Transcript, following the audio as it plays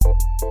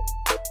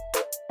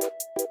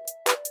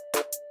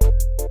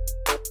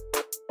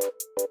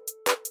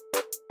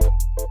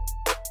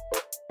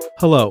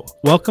Hello,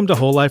 welcome to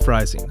Whole Life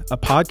Rising, a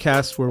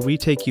podcast where we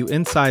take you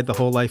inside the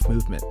whole life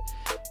movement.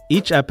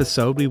 Each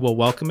episode, we will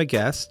welcome a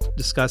guest,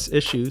 discuss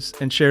issues,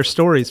 and share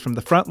stories from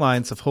the front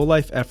lines of whole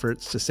life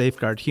efforts to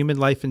safeguard human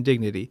life and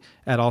dignity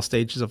at all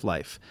stages of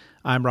life.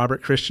 I'm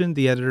Robert Christian,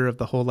 the editor of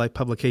the whole life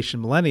publication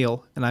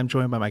Millennial, and I'm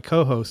joined by my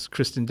co-host,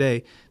 Kristen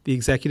Day, the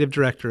executive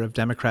director of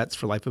Democrats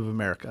for Life of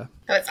America.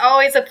 It's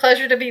always a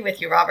pleasure to be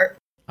with you, Robert.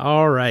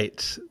 All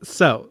right,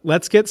 so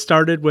let's get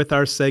started with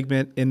our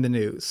segment in the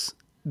news.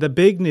 The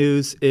big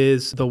news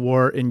is the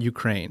war in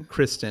Ukraine.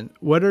 Kristen,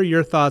 what are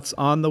your thoughts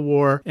on the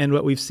war and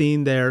what we've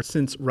seen there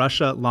since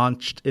Russia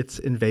launched its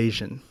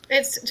invasion?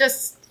 It's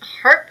just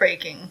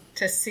heartbreaking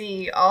to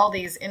see all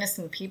these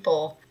innocent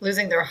people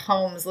losing their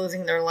homes,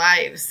 losing their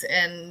lives,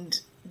 and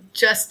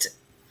just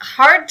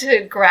hard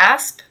to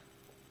grasp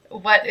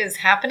what is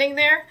happening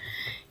there.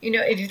 You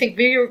know, if you think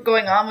we were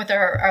going on with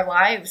our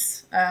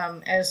lives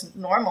as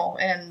normal,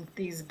 and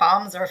these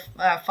bombs are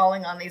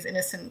falling on these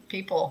innocent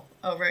people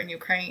over in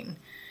Ukraine.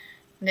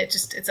 And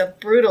it's a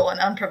brutal and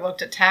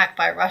unprovoked attack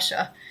by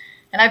Russia.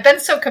 And I've been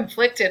so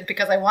conflicted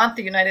because I want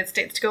the United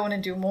States to go in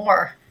and do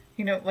more.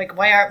 You know, like,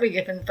 why aren't we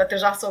given? But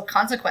there's also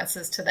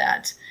consequences to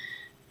that.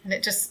 And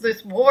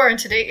this war, and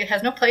today, it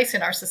has no place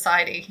in our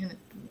society.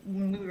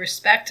 And we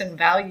respect and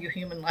value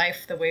human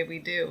life the way we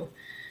do.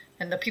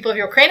 And the people of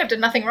Ukraine have done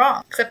nothing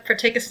wrong except for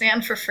take a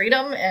stand for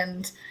freedom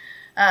and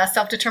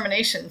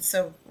self-determination.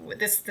 So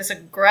this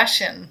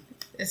aggression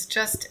is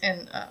just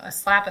a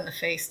slap in the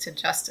face to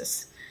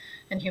justice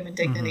and human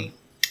dignity.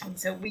 Mm-hmm. And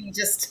so we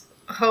just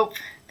hope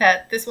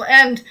that this will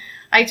end.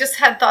 I just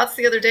had thoughts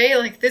the other day,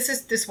 like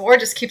this war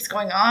just keeps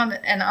going on.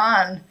 And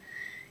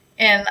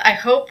I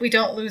hope we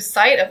don't lose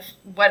sight of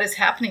what is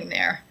happening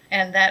there,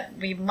 and that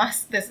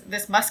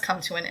this must come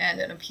to an end,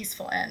 and a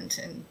peaceful end,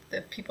 and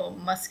the people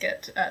must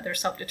get their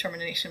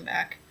self-determination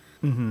back.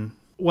 Mm-hmm.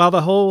 While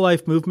the whole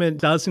life movement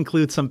does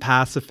include some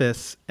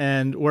pacifists,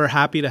 and we're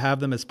happy to have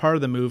them as part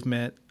of the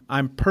movement,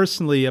 I'm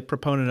personally a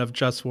proponent of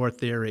just war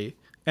theory.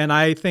 And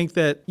I think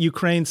that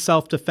Ukraine's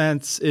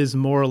self-defense is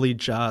morally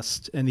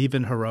just and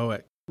even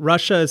heroic.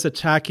 Russia is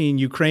attacking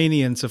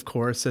Ukrainians, of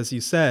course, as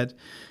you said,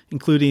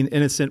 including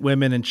innocent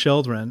women and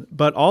children,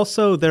 but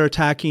also they're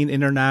attacking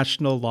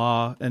international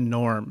law and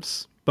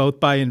norms, both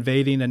by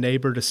invading a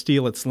neighbor to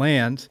steal its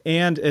land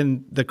and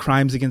in the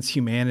crimes against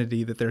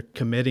humanity that they're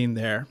committing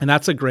there. And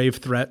that's a grave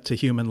threat to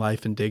human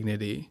life and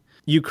dignity.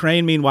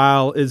 Ukraine,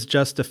 meanwhile, is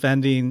just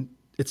defending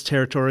its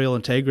territorial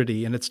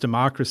integrity and its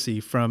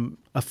democracy from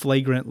a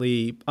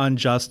flagrantly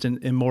unjust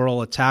and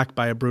immoral attack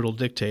by a brutal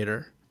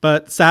dictator.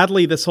 But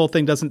sadly, this whole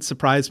thing doesn't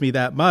surprise me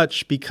that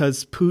much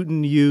because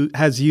Putin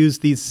has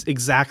used these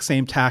exact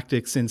same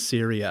tactics in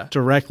Syria,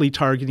 directly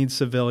targeting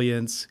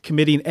civilians,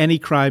 committing any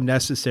crime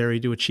necessary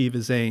to achieve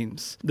his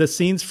aims. The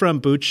scenes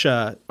from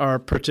Bucha are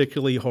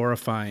particularly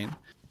horrifying,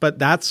 but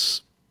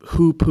that's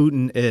who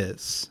Putin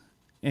is.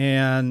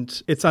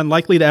 And it's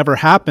unlikely to ever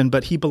happen,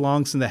 but he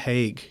belongs in The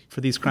Hague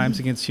for these crimes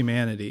against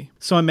humanity.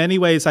 So in many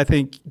ways, I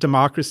think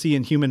democracy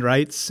and human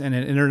rights and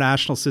an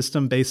international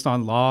system based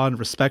on law and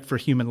respect for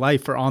human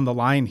life are on the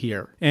line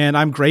here. And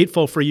I'm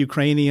grateful for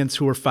Ukrainians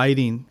who are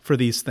fighting for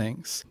these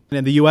things.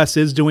 And the U.S.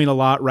 is doing a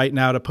lot right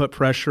now to put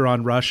pressure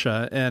on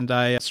Russia, and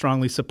I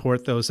strongly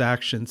support those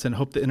actions and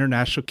hope the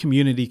international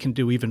community can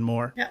do even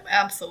more. Yeah,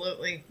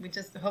 absolutely. We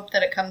just hope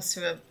that it comes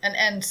to an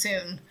end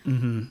soon.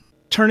 Mm-hmm.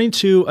 Turning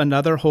to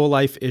another whole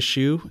life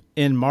issue,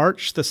 in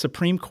March, the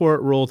Supreme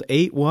Court ruled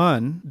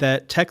 8-1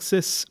 that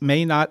Texas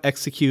may not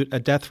execute a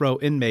death row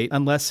inmate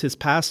unless his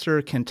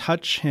pastor can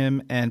touch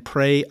him and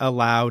pray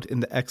aloud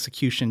in the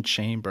execution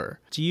chamber.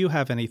 Do you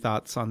have any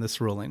thoughts on this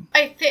ruling?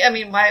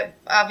 I'm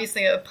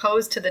obviously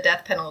opposed to the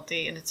death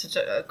penalty, and it's such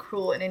a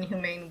cruel and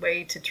inhumane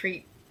way to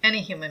treat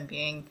any human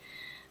being.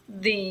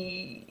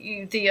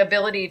 The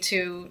ability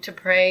to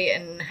pray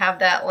and have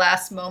that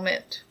last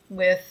moment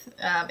with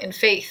in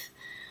faith,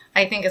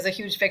 I think, is a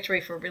huge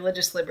victory for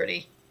religious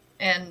liberty,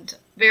 and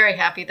very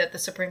happy that the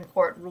Supreme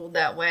Court ruled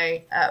that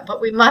way. But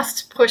we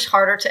must push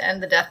harder to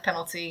end the death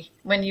penalty.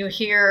 When you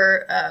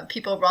hear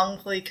people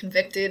wrongfully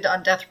convicted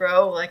on death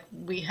row, like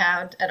we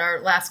had at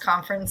our last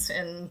conference,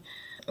 and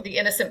the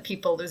innocent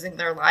people losing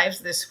their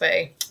lives this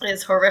way,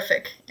 is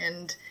horrific.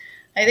 And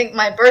I think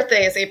my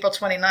birthday is April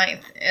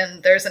 29th,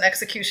 and there's an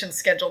execution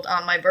scheduled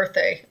on my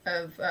birthday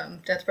of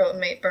death row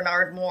inmate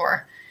Bernard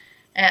Moore.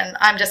 And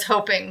I'm just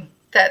hoping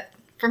that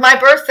for my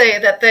birthday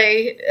that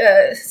they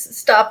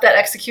stop that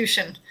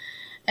execution.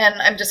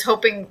 And I'm just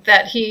hoping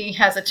that he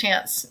has a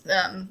chance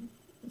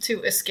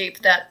to escape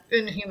that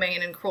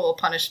inhumane and cruel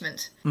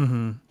punishment.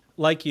 Mm-hmm.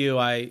 Like you,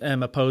 I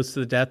am opposed to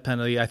the death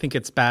penalty. I think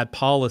it's bad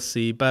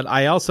policy, but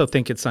I also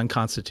think it's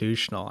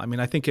unconstitutional. I mean,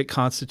 I think it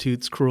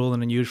constitutes cruel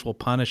and unusual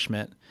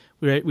punishment.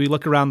 We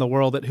look around the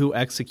world at who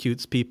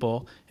executes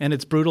people, and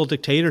it's brutal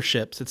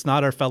dictatorships. It's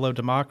not our fellow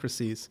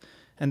democracies.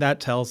 And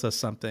that tells us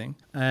something.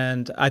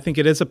 And I think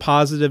it is a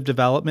positive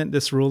development,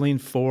 this ruling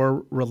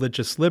for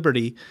religious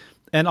liberty,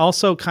 and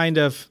also kind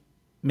of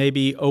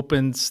maybe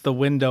opens the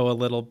window a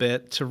little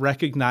bit to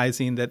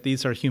recognizing that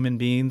these are human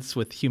beings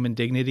with human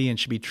dignity and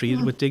should be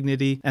treated with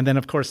dignity. And then,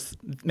 of course,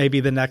 maybe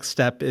the next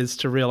step is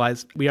to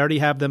realize we already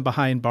have them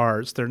behind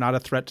bars. They're not a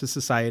threat to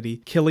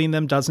society. Killing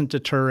them doesn't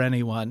deter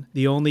anyone.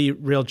 The only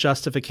real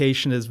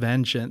justification is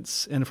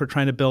vengeance. And if we're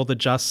trying to build a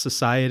just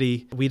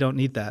society, we don't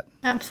need that.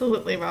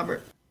 Absolutely,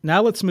 Robert.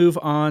 Now let's move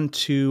on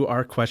to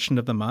our question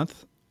of the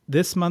month.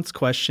 This month's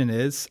question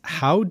is,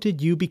 how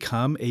did you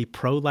become a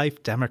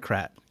pro-life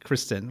Democrat?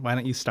 Kristen, why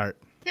don't you start?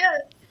 Yeah,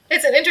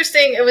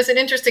 it was an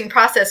interesting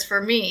process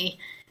for me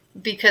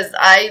because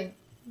I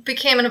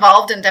became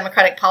involved in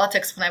Democratic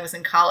politics when I was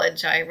in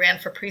college. I ran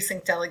for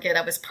precinct delegate.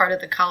 I was part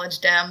of the college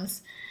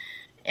Dems.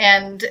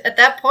 And at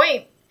that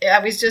point, I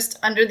was just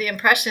under the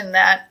impression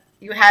that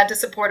you had to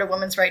support a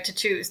woman's right to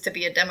choose to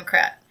be a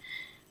Democrat.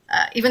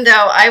 Even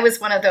though I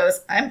was one of those,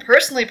 I'm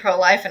personally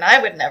pro-life and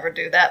I would never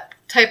do that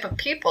type of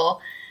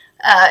people.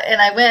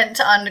 And I went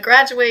on to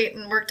graduate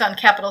and worked on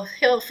Capitol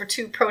Hill for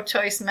 2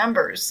 pro-choice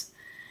members.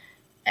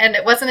 And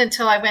it wasn't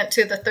until I went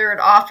to the 3rd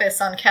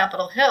office on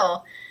Capitol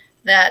Hill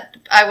that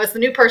I was the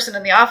new person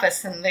in the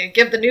office, and they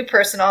give the new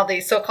person all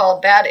these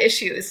so-called bad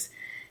issues.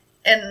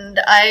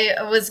 And I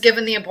was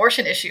given the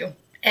abortion issue.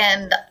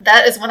 And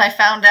that is when I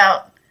found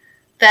out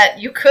that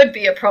you could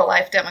be a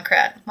pro-life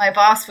Democrat. My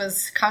boss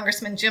was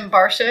Congressman Jim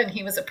Barsha, and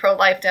he was a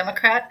pro-life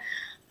Democrat.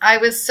 I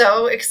was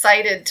so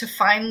excited to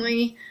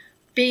finally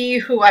be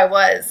who I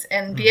was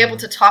and be able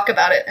to talk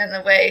about it in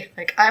a way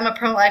like, I'm a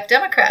pro-life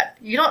Democrat.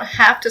 You don't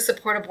have to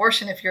support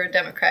abortion if you're a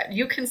Democrat.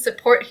 You can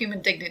support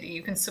human dignity.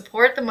 You can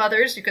support the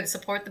mothers, you can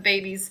support the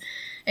babies,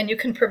 and you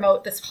can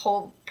promote this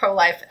whole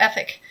pro-life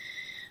ethic.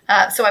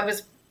 So I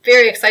was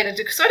very excited.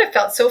 It sort of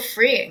felt so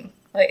freeing.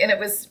 And it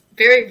was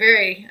very,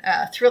 very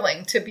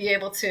thrilling to be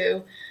able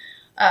to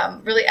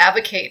really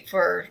advocate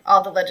for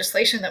all the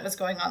legislation that was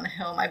going on the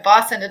Hill. My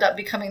boss ended up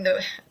becoming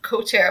the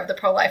co-chair of the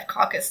pro-life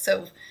caucus,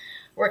 so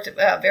worked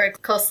very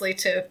closely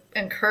to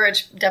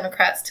encourage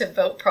Democrats to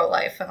vote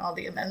pro-life on all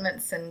the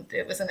amendments, and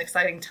it was an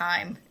exciting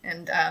time,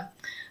 and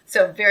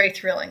so very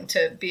thrilling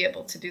to be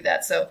able to do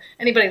that. So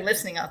anybody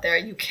listening out there,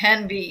 you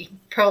can be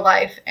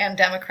pro-life and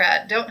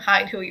Democrat. Don't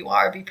hide who you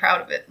are. Be proud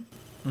of it.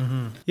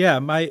 Mm-hmm. Yeah,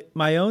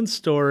 my own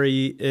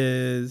story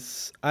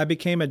is I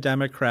became a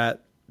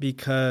Democrat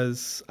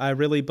because I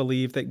really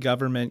believe that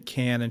government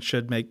can and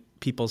should make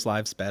people's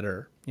lives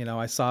better. You know,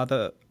 I saw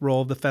the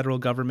role of the federal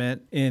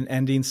government in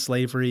ending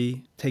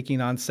slavery,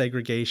 taking on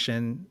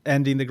segregation,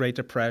 ending the Great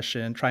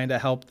Depression, trying to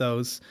help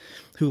those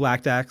who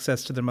lacked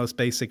access to their most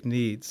basic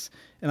needs.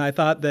 And I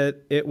thought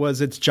that it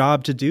was its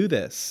job to do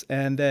this,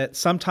 and that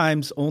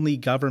sometimes only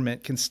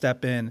government can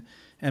step in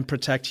and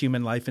protect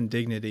human life and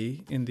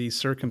dignity in these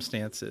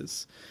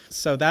circumstances.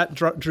 So that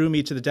drew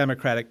me to the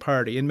Democratic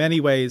Party. In many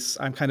ways,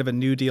 I'm kind of a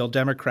New Deal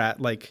Democrat,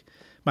 like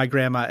my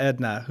grandma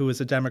Edna, who was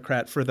a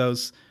Democrat for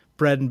those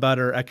bread and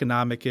butter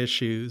economic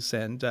issues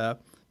and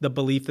the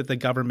belief that the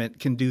government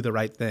can do the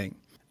right thing.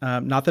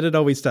 Not that it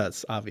always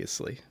does,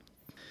 obviously.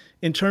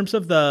 In terms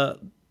of the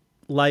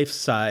life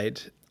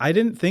side, I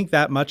didn't think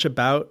that much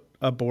about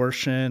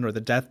abortion or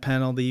the death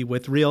penalty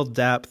with real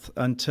depth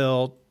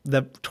until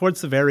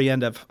towards the very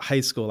end of high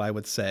school, I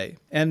would say.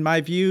 And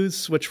my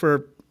views, which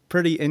were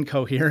pretty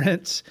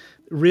incoherent,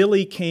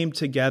 really came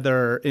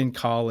together in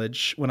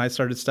college when I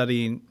started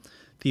studying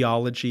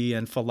theology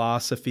and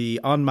philosophy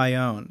on my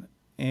own.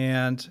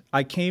 And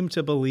I came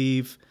to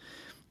believe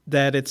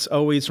that it's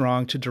always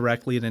wrong to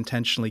directly and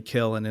intentionally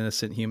kill an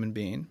innocent human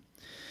being,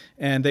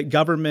 and that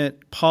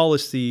government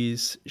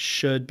policies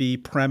should be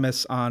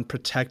premised on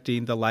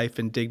protecting the life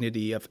and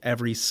dignity of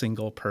every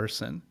single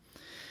person.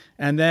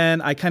 And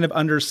then I kind of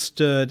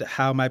understood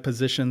how my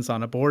positions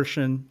on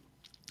abortion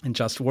and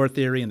just war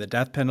theory and the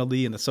death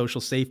penalty and the social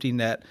safety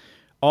net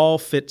all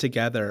fit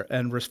together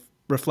and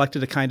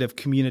reflected a kind of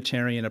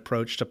communitarian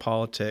approach to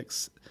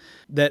politics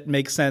that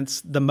makes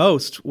sense the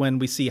most when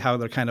we see how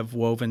they're kind of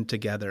woven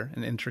together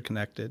and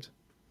interconnected.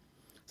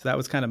 So that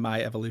was kind of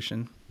my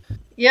evolution.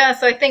 Yeah,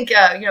 so I think,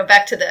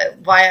 back to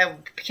why I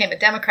became a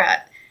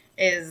Democrat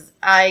is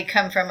I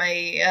come from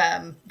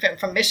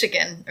from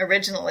Michigan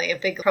originally, a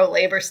big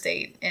pro-labor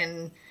state,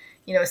 and,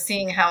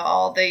 seeing how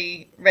all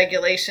the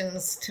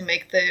regulations to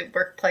make the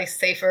workplace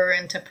safer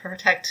and to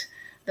protect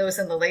those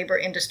in the labor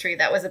industry,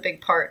 that was a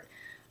big part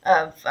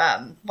of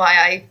why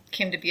I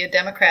came to be a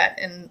Democrat.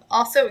 And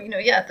also,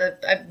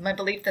 my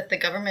belief that the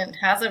government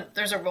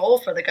there's a role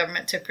for the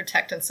government to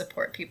protect and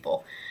support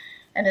people.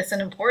 And it's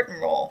an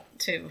important role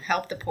to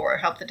help the poor,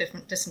 help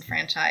the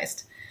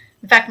disenfranchised.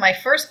 In fact, my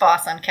first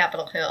boss on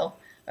Capitol Hill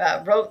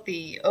wrote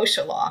the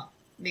OSHA law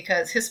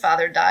because his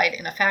father died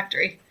in a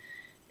factory.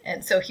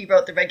 And so he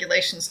wrote the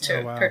regulations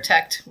to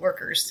protect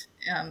workers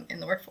in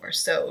the workforce.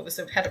 So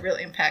it had a real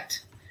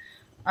impact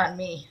on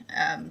me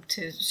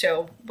to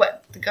show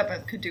what the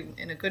government could do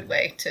in a good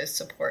way to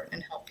support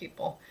and help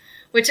people,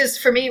 which is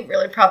for me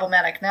really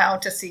problematic now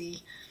to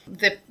see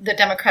the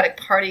Democratic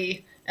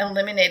Party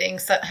eliminating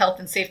health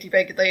and safety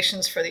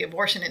regulations for the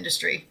abortion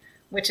industry,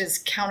 which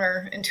is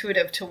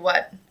counterintuitive to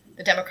what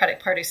the Democratic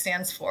Party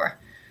stands for.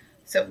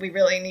 So we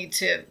really need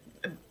to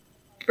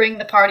bring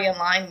the party in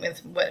line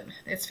with what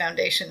its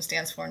foundation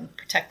stands for in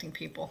protecting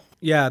people.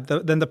 Yeah,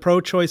 then the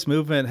pro-choice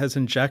movement has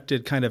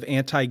injected kind of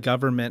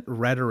anti-government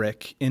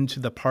rhetoric into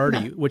the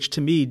party, which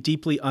to me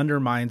deeply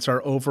undermines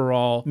our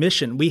overall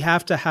mission. We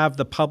have to have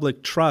the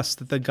public trust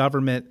that the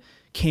government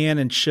can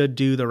and should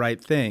do the right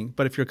thing.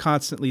 But if you're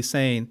constantly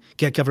saying,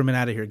 get government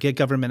out of here, get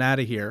government out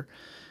of here,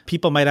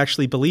 people might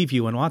actually believe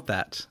you and want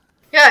that.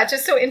 Yeah, it's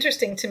just so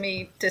interesting to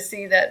me to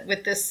see that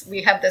with this,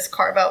 we have this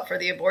carve out for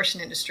the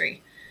abortion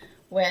industry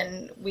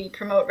when we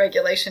promote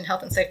regulation,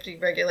 health and safety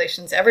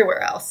regulations everywhere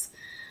else.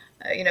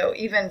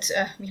 Even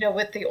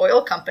with the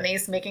oil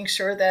companies, making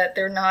sure that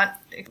they're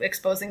not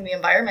exposing the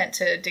environment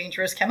to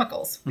dangerous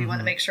chemicals. We want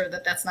to make sure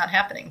that that's not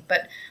happening.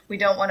 But we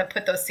don't want to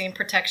put those same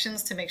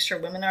protections to make sure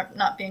women are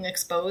not being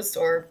exposed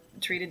or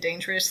treated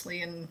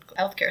dangerously in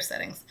healthcare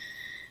settings.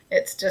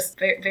 It's just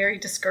very, very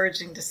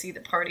discouraging to see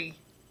the party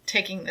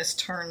taking this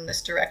turn,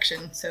 this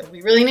direction. So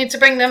we really need to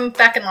bring them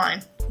back in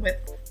line with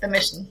the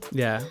mission.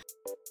 Yeah.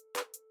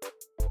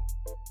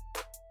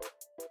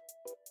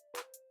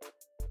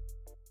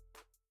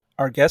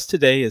 Our guest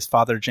today is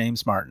Father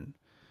James Martin.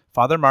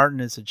 Father Martin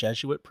is a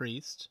Jesuit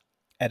priest,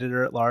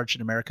 editor-at-large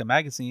at America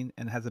Magazine,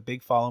 and has a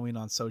big following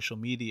on social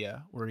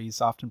media, where he's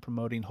often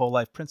promoting whole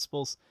life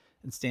principles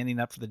and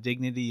standing up for the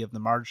dignity of the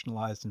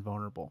marginalized and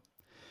vulnerable.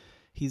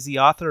 He's the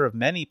author of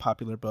many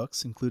popular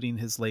books, including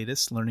his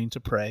latest, Learning to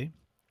Pray,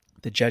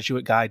 The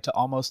Jesuit Guide to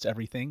Almost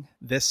Everything,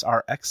 This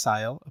Our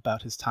Exile,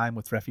 about his time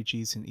with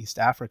refugees in East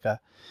Africa,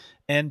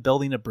 and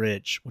Building a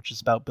Bridge, which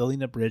is about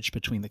building a bridge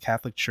between the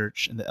Catholic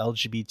Church and the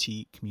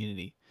LGBT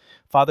community.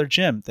 Father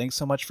Jim, thanks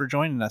so much for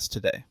joining us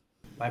today.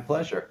 My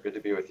pleasure. Good to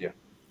be with you.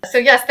 So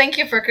yes, thank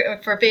you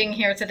for being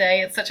here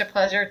today. It's such a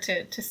pleasure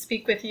to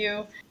speak with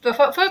you. The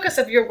focus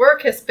of your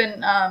work has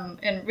been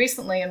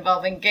recently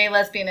involving gay,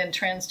 lesbian, and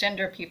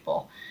transgender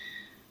people.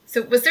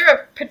 So was there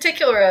a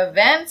particular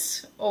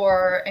event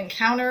or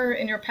encounter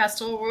in your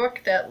pastoral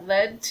work that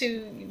led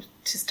to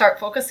start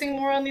focusing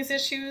more on these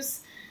issues?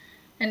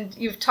 And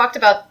you've talked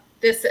about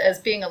this as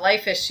being a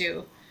life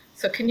issue.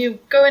 So can you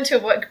go into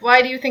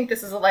why do you think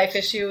this is a life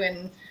issue,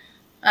 and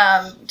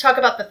talk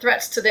about the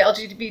threats to the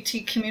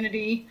LGBT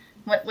community,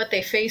 what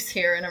they face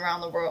here and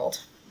around the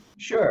world?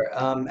 Sure.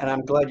 And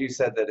I'm glad you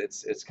said that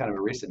it's kind of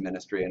a recent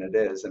ministry, and it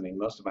is. I mean,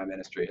 most of my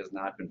ministry has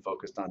not been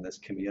focused on this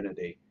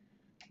community.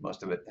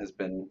 Most of it has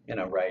been,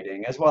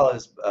 writing, as well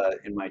as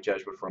in my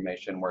Jesuit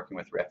formation, working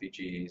with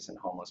refugees and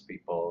homeless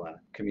people and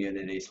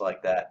communities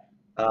like that.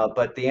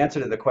 But the answer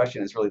to the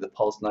question is really the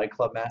Pulse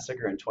nightclub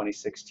massacre in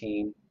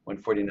 2016, when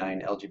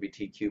 49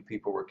 LGBTQ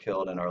people were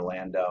killed in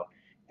Orlando.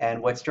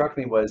 And what struck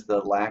me was the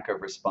lack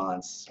of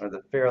response, or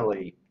the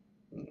fairly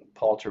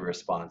paltry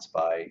response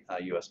by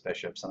U.S.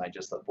 bishops. And I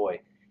just thought, boy,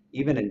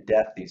 even in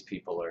death, these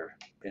people are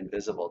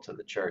invisible to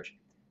the church.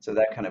 So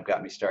that kind of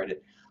got me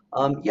started.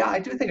 Yeah, I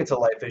do think it's a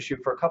life issue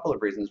for a couple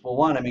of reasons. Well,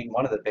 one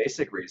of the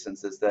basic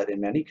reasons is that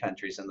in many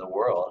countries in the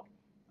world,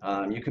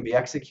 you can be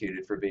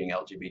executed for being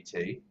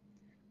LGBT.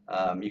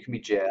 You can be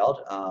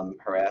jailed,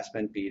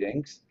 harassment,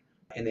 beatings.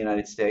 In the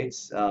United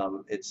States,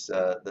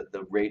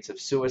 the rates of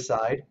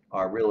suicide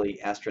are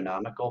really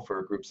astronomical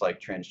for groups like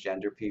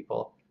transgender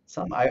people.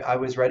 I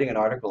was writing an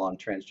article on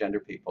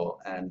transgender people,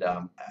 and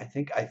I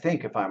think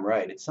if I'm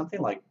right, it's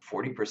something like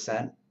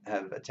 40%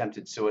 have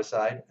attempted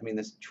suicide. I mean,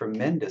 this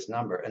tremendous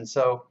number. And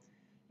so,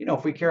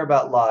 if we care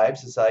about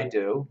lives, as I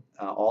do,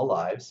 all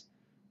lives,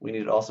 we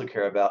need to also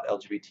care about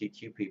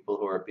LGBTQ people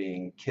who are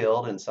being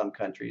killed in some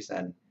countries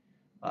and,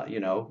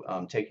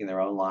 taking their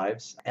own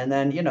lives. And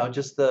then,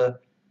 just the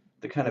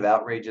kind of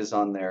outrages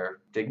on their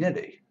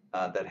dignity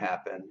that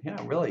happen,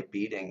 really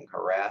beating,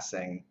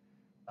 harassing,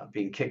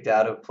 being kicked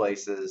out of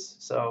places.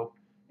 So,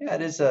 yeah,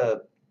 it is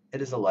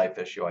a life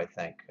issue, I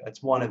think.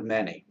 It's one of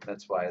many.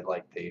 That's why I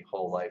like the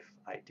whole life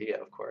idea,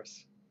 of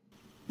course.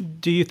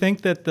 Do you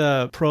think that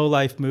the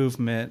pro-life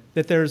movement,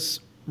 that there's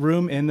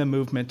room in the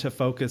movement to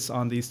focus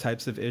on these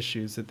types of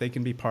issues, that they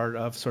can be part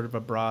of sort of a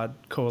broad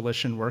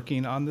coalition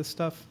working on this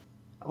stuff?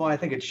 Well, I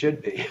think it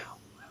should be.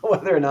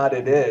 Whether or not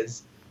it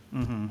is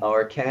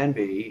or can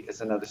be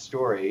is another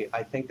story.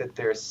 I think that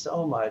there's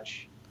so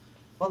much,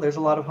 there's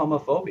a lot of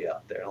homophobia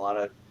out there, a lot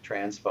of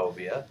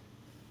transphobia,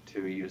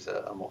 to use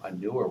a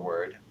newer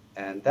word.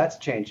 And that's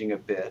changing a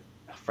bit.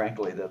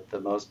 Frankly,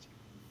 the most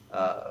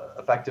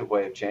effective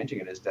way of changing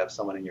it is to have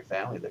someone in your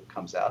family that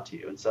comes out to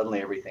you, and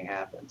suddenly everything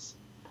happens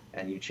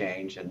and you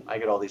change. And I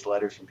get all these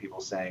letters from people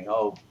saying,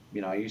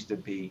 I used to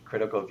be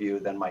critical of you,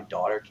 then my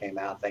daughter came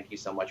out, thank you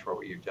so much for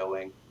what you're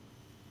doing.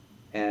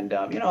 And,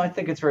 I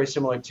think it's very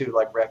similar to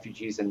like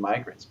refugees and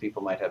migrants.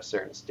 People might have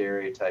certain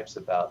stereotypes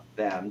about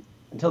them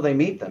until they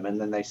meet them, and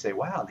then they say,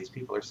 wow, these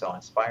people are so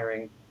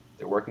inspiring,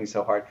 they're working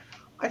so hard.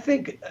 I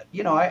think,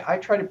 I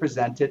try to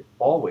present it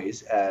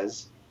always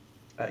as,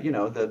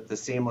 the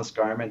seamless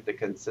garment, the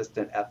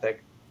consistent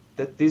ethic,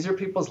 that these are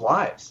people's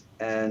lives.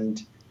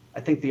 And I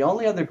think the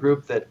only other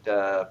group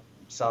that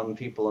some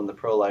people in the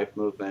pro-life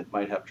movement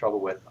might have trouble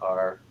with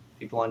are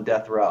people on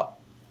death row.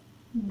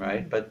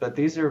 right? But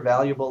these are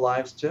valuable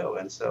lives too,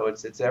 and so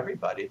it's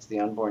everybody. It's the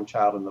unborn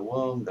child in the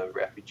womb, the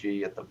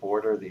refugee at the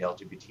border, the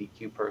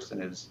LGBTQ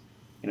person who's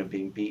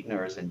being beaten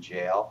or is in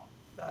jail,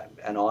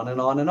 and on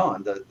and on and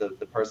on.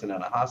 The person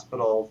in a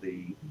hospital,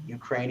 the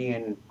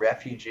Ukrainian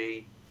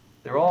refugee,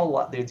 they're all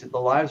the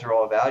lives are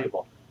all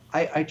valuable.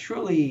 I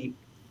truly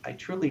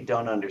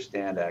don't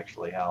understand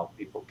actually how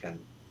people can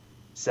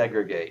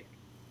segregate.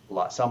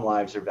 Some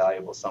lives are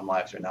valuable, some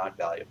lives are not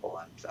valuable,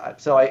 and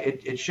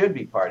it should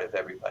be part of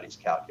everybody's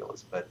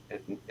calculus, but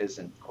it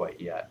isn't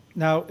quite yet.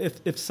 Now,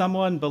 if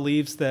someone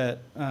believes that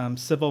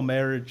civil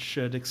marriage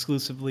should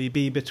exclusively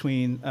be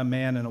between a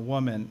man and a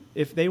woman,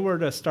 if they were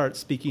to start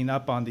speaking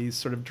up on these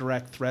sort of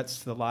direct threats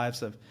to the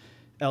lives of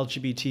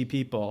LGBT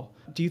people,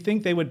 do you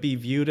think they would be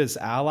viewed as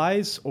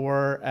allies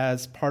or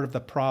as part of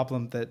the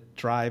problem that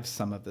drives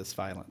some of this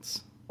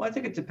violence? Well, I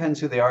think it depends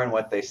who they are and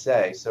what they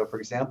say. So, for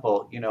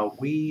example,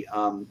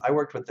 I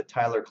worked with the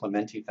Tyler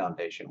Clementi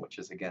Foundation, which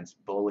is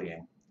against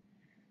bullying,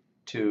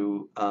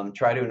 to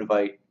try to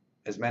invite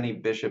as many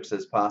bishops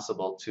as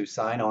possible to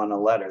sign on a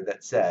letter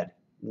that said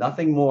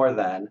nothing more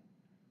than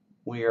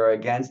we are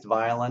against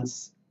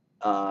violence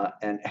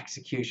and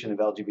execution of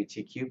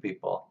LGBTQ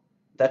people.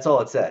 That's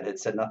all it said. It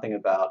said nothing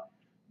about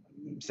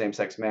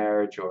same-sex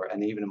marriage,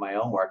 and even in my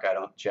own work, I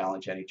don't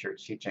challenge any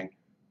church teaching.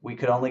 We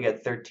could only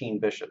get 13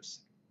 bishops.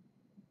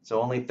 So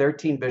only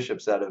 13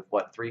 bishops out of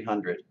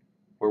 300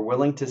 were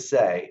willing to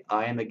say,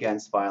 I am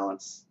against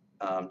violence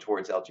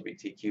towards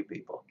LGBTQ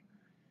people.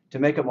 To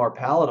make it more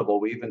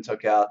palatable, we even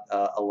took out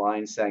a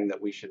line saying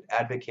that we should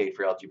advocate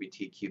for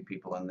LGBTQ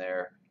people in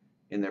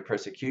their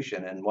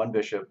persecution. And one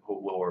bishop, who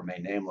will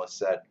remain nameless,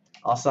 said,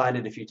 I'll sign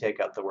it if you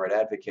take out the word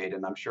advocate.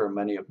 And I'm sure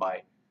many of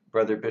my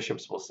brother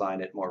bishops will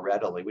sign it more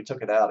readily. We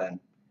took it out, and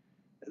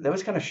that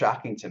was kind of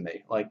shocking to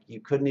me. Like,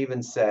 you couldn't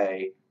even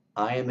say,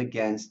 I am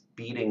against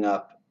beating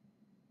up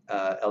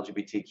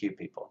LGBTQ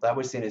people. That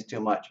was seen as too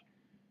much.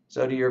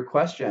 So to your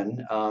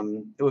question,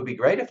 it would be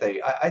great if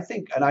I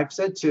think, and I've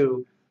said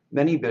to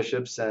many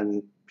bishops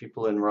and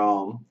people in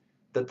Rome,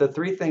 that the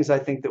three things I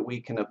think that we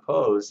can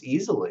oppose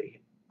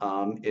easily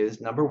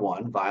is, number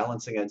one,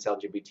 violence against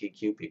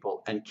LGBTQ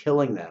people and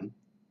killing them,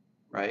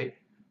 right?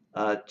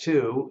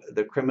 Two,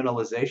 the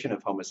criminalization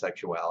of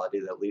homosexuality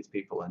that leaves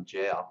people in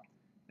jail.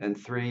 And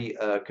three,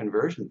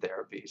 conversion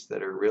therapies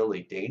that are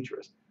really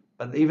dangerous.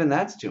 But even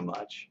that's too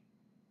much.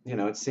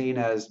 It's seen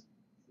as,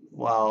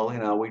 well,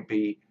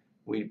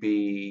 we'd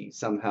be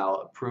somehow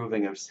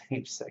approving of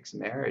same-sex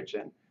marriage.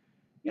 And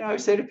I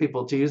say to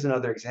people, to use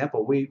another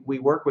example, we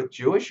work with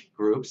Jewish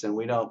groups, and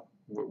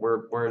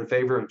we're in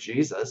favor of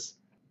Jesus,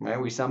 right?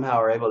 We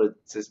somehow are able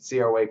to see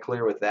our way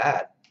clear with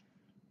that.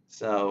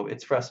 So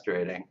it's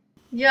frustrating.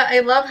 Yeah, I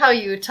love how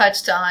you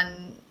touched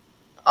on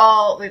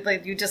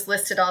like you just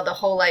listed all the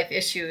whole life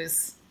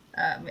issues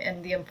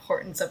and the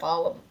importance of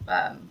all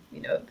of,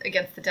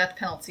 against the death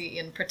penalty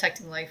and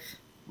protecting life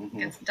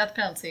against the death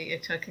penalty,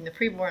 protecting the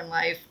preborn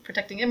life,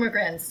 protecting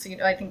immigrants.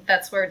 I think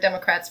that's where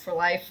Democrats for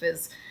Life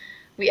is.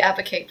 We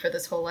advocate for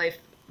this whole life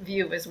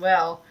view as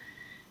well.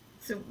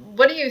 So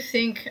what do you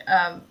think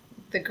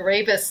the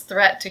gravest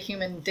threat to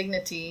human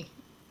dignity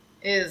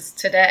is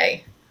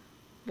today?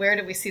 Where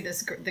do we see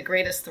the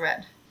greatest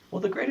threat? Well,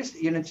 the greatest,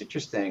 it's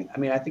interesting. I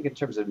mean, I think in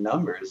terms of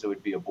numbers, it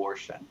would be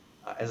abortion,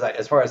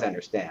 as far as I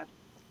understand.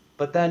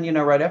 But then,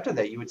 right after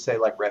that, you would say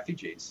like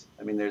refugees.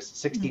 I mean, there's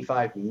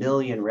 65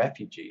 million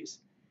refugees,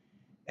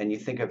 and you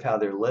think of how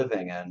they're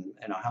living and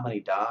how many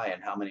die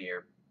and how many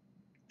are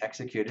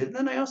executed. And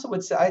then I also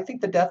would say, I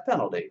think the death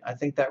penalty. I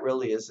think that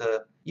really is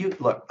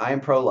look, I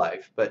am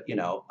pro-life, but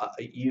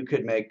you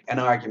could make an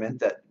argument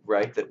that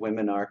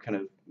women are kind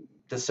of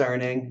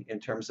discerning in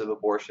terms of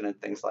abortion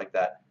and things like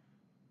that.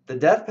 The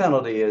death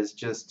penalty is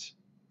just,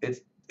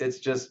 it's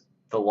just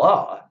the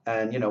law,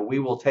 and we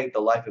will take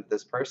the life of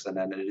this person,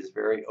 and it is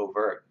very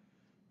overt.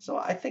 So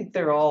I think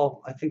they're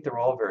all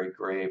very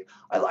grave.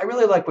 I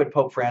really like what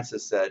Pope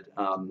Francis said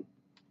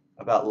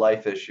about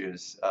life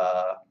issues,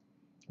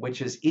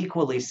 which is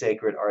equally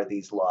sacred are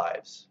these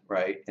lives,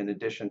 right? In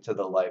addition to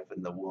the life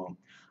in the womb.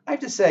 I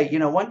have to say,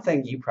 one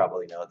thing, you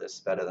probably know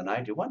this better than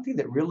I do, one thing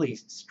that really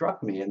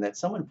struck me and that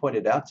someone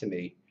pointed out to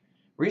me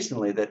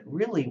recently that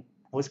really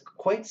was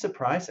quite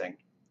surprising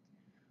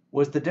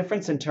was the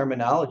difference in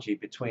terminology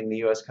between the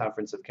U.S.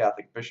 Conference of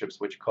Catholic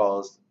Bishops, which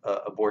calls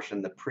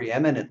abortion the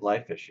preeminent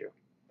life issue,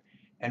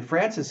 and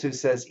Francis, who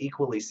says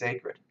equally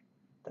sacred.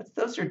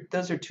 Those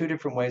are two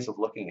different ways of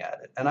looking at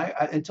it. And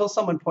I until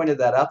someone pointed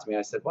that out to me,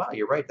 I said, "Wow,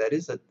 you're right. That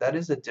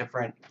is a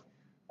different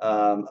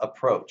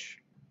approach."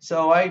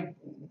 So I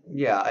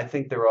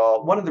think they're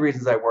all. One of the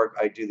reasons I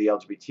do the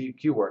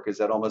LGBTQ work is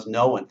that almost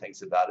no one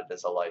thinks about it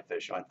as a life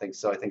issue. I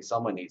think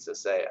someone needs to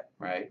say it,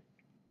 right?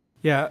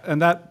 Yeah,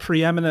 and that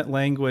preeminent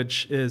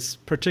language is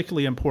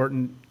particularly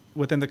important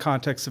within the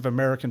context of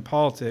American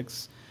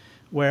politics,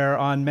 where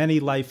on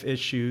many life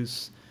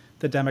issues,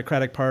 the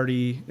Democratic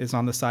Party is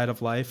on the side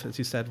of life, as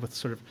you said, with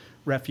sort of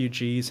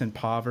refugees and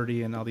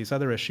poverty and all these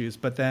other issues.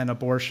 But then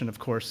abortion, of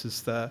course,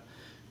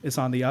 is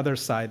on the other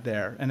side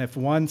there. And if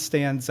one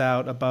stands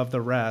out above the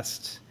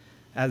rest,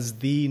 as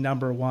the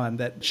number one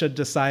that should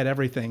decide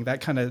everything.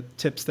 That kind of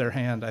tips their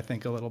hand, I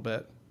think, a little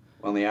bit.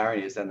 Well, the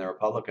irony is then the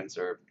Republicans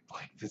are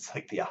it's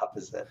like the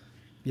opposite.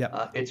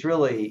 Yeah. It's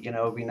really,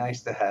 it'd be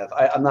nice to have,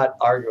 I'm not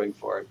arguing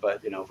for it,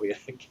 but, if we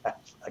had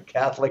a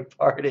Catholic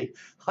Party,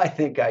 I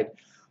think I'd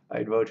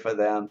vote for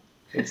them.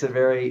 It's a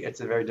very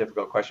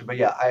difficult question. But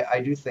yeah,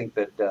 I do think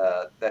that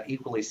that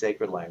equally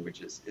sacred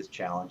language is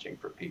challenging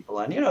for people.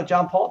 And,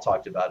 John Paul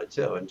talked about it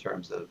too, in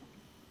terms of,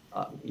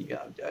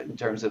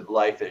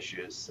 life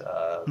issues,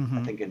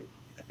 I think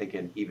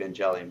in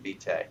Evangelium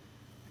Vitae.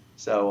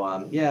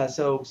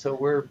 So, so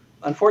we're,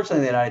 unfortunately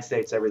in the United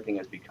States, everything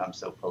has become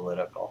so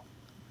political.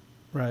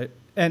 Right.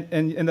 And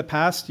in the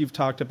past, you've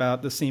talked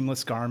about the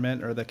seamless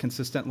garment or the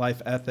consistent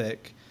life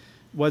ethic.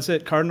 Was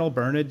it Cardinal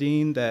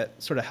Bernardin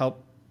that sort of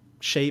helped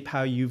shape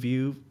how you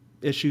view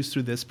issues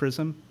through this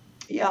prism?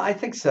 Yeah, I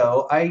think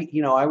so. I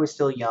was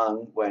still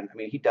young when,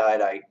 he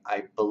died,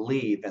 I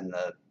believe in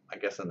the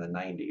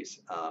 90s.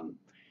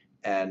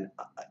 And,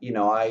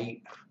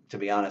 to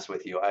be honest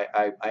with you,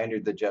 I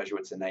entered the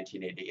Jesuits in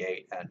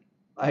 1988, and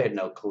I had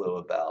no clue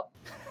about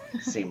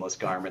seamless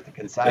garment.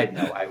 I had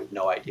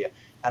no idea.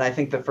 And I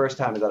think the first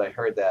time that I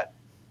heard that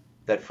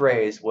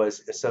phrase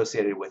was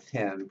associated with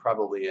him,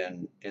 probably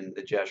in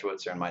the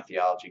Jesuits or in my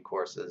theology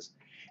courses.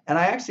 And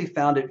I actually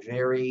found it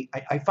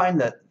I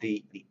find that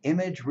the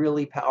image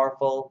really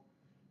powerful,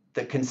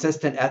 the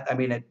consistent,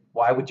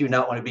 why would you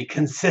not want to be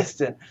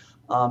consistent?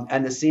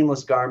 And the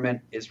seamless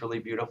garment is really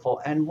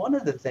beautiful. And one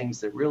of the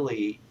things that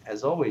really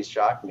has always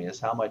shocked me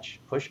is how much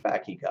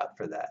pushback he got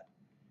for that.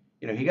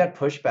 He got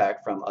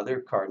pushback from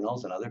other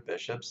cardinals and other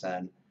bishops,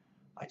 and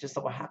I just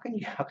thought, well, how can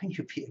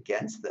you be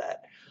against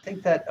that? I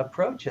think that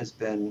approach has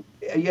been,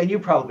 and you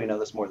probably know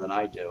this more than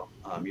I do.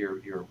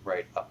 You're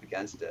right up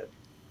against it.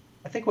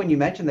 I think when you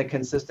mention the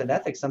consistent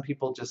ethics, some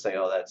people just say,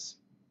 "Oh,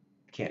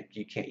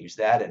 you can't use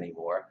that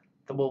anymore."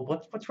 Well,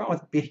 what's wrong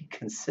with being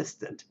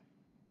consistent?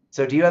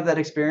 So, do you have that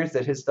experience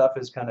that his stuff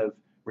is kind of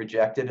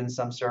rejected in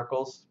some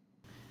circles?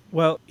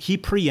 Well, he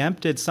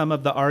preempted some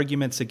of the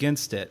arguments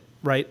against it,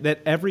 right? That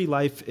every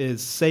life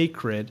is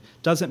sacred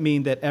doesn't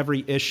mean that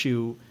every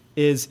issue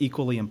is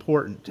equally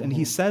important. And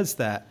he says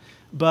that.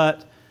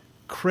 But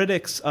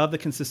critics of the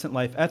consistent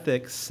life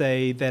ethics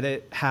say that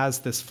it has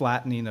this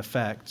flattening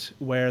effect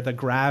where the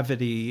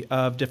gravity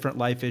of different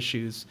life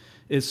issues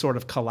is sort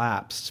of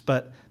collapsed.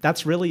 But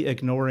that's really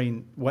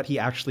ignoring what he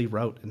actually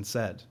wrote and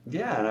said.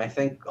 Yeah, and I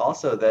think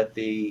also that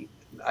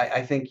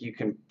I think you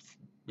could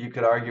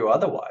argue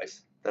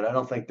otherwise. That I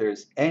don't think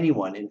there's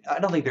anyone in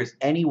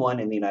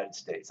the United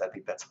States, I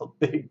think that's a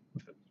big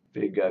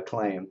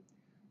claim,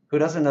 who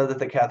doesn't know that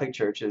the Catholic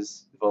Church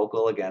is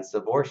vocal against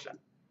abortion.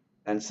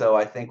 And so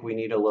I think we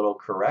need a little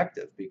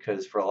corrective,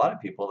 because for a lot of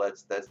people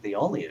that's the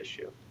only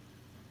issue.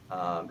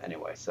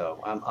 Anyway, so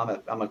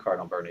I'm a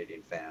Cardinal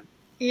Bernardin fan.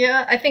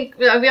 Yeah, I think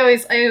I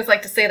always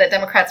like to say that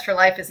Democrats for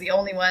Life is the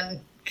only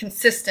one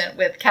consistent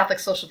with Catholic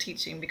social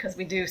teaching, because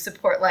we do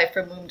support life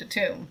from womb to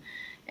tomb.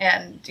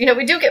 And,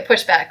 we do get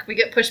pushback. We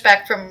get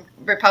pushback from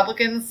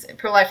Republicans,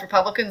 pro-life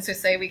Republicans, who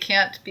say we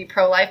can't be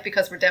pro-life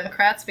because we're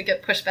Democrats. We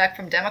get pushback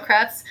from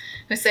Democrats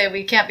who say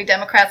we can't be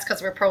Democrats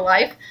because we're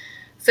pro-life.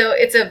 So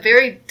it's a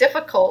very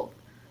difficult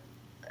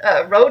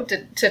road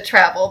to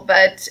travel,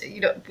 but,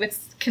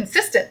 it's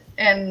consistent.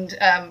 And,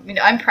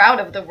 I'm proud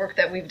of the work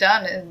that we've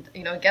done and,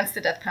 against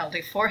the death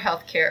penalty, for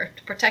healthcare,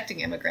 protecting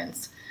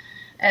immigrants.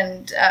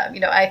 And,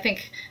 I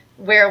think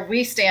where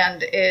we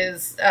stand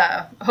is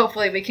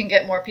hopefully we can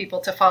get more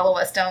people to follow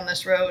us down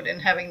this road and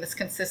having this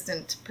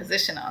consistent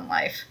position on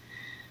life.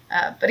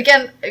 But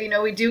again,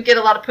 we do get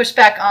a lot of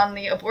pushback on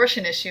the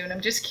abortion issue, and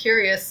I'm just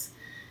curious,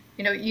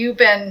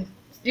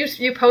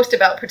 you post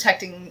about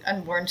protecting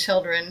unborn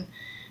children,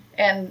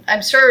 and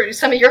I'm sure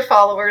some of your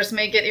followers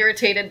may get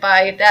irritated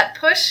by that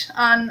push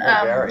on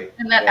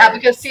and that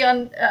advocacy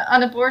on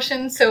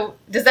abortion. So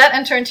does that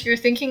enter into your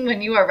thinking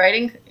when you are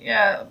writing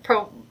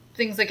pro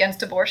things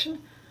against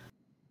abortion?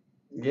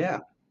 Yeah,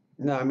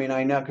 no,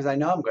 I know, because I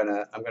know I'm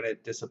gonna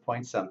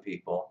disappoint some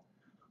people.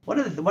 One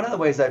of the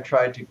ways I've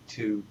tried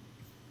to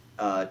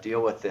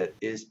deal with it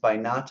is by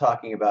not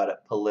talking about it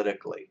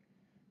politically.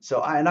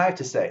 So I have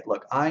to say,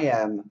 look,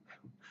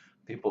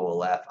 people will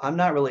laugh, I'm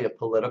not really a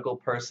political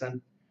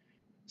person.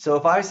 So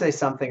if I say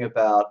something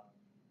about,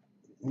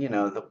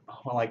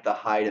 like the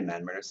Hyde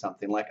Amendment or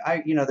something, like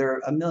there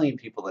are a million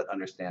people that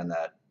understand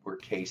that we're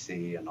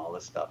Casey and all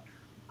this stuff.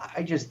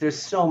 There's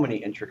so many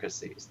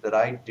intricacies that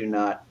I do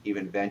not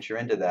even venture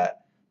into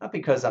that, not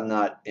because I'm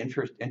not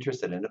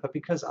interested in it, but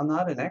because I'm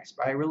not an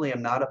expert. I really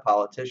am not a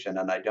politician,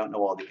 and I don't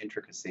know all the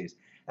intricacies.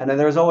 And then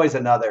there's always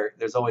on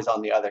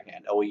the other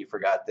hand, oh, well, you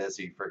forgot this,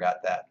 or you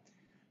forgot that.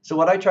 So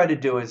what I try to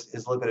do is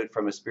look at it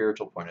from a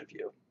spiritual point of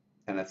view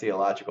and a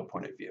theological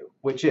point of view,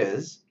 which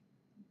is,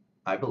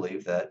 I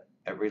believe that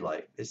every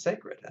life is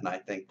sacred. And I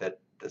think that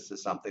this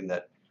is something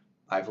that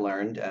I've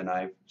learned and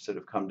I've sort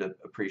of come to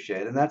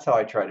appreciate, and that's how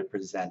I try to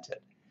present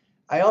it.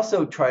 I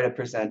also try to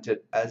present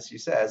it, as you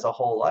say, as a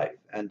whole life,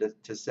 and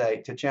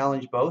to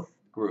challenge both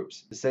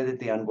groups, to say that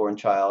the unborn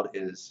child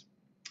is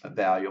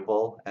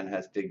valuable and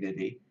has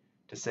dignity,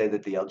 to say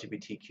that the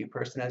LGBTQ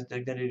person has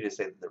dignity, to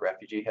say that the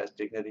refugee has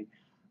dignity.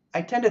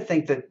 I tend to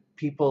think that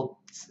people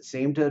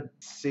seem to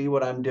see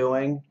what I'm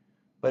doing,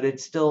 but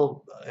it's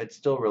still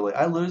really,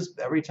 I lose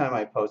every time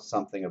I post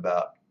something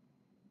about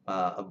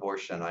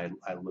abortion. I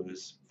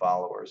lose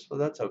followers, but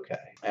that's okay.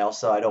 I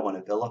don't want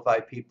to vilify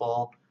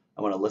people.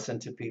 I want to listen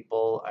to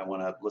people. I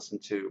want to listen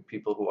to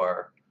people who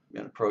are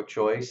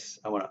pro-choice.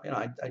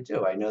 I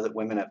do. I know that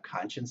women have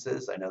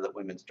consciences. I know that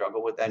women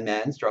struggle with, and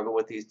men struggle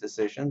with these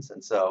decisions.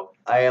 And so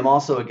I am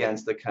also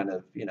against the kind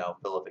of,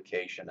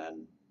 vilification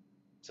and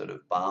sort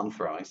of bomb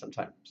throwing,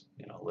 sometimes,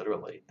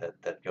 literally,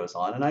 that goes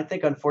on. And I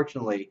think,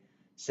 unfortunately,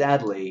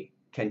 sadly,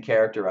 can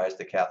characterize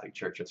the Catholic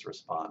Church's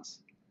response.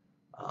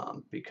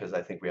 Because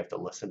I think we have to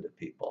listen to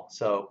people.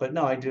 So, but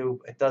no, I do.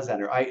 It does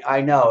enter.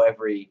 I know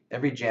every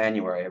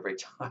January, every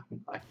time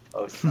I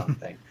post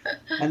something,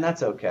 and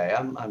that's okay.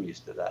 I'm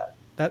used to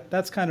that.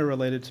 That's kind of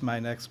related to my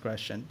next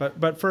question.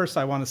 But first,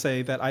 I want to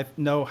say that I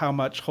know how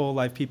much Whole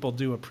Life people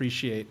do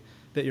appreciate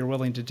that you're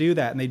willing to do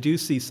that, and they do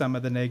see some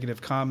of the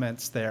negative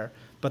comments there.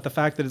 But the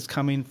fact that it's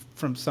coming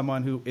from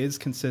someone who is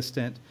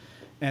consistent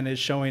and is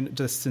showing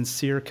just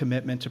sincere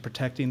commitment to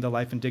protecting the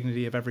life and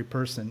dignity of every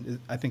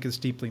person, I think is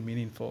deeply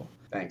meaningful.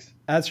 Thanks.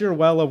 As you're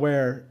well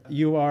aware,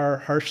 you are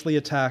harshly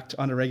attacked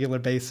on a regular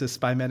basis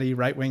by many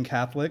right-wing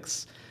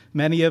Catholics,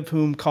 many of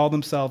whom call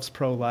themselves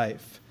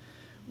pro-life.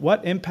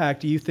 What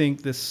impact do you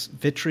think this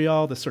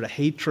vitriol, this sort of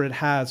hatred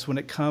has when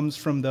it comes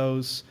from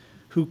those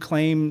who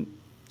claim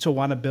to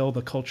want to build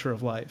a culture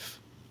of life?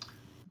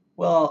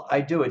 Well, I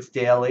do. It's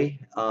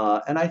daily.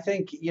 And I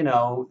think,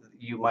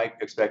 you might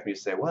expect me to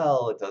say,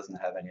 well, it doesn't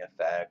have any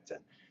effect. And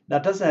now,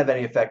 it doesn't have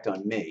any effect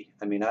on me.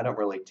 I mean, I don't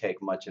really take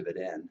much of it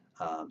in.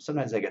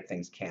 Sometimes I get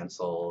things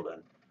canceled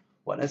and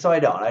whatnot. So I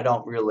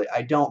don't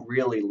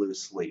really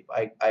lose sleep.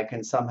 I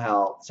can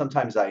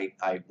sometimes I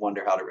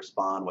wonder how to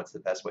respond. What's the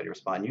best way to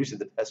respond? Usually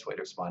the best way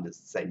to respond is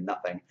to say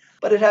nothing.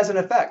 But it has an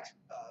effect.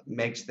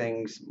 Makes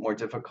things more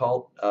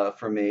difficult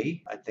for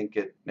me. I think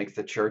it makes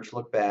the church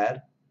look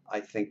bad. I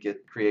think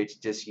it creates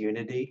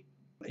disunity.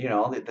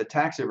 The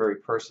attacks are very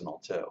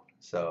personal too.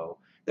 So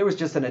there was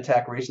just an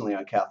attack recently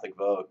on Catholic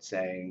Vote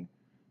saying,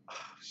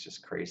 it's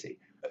just crazy.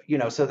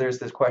 So there's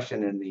this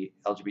question in the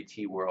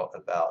LGBT world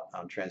about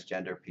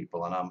transgender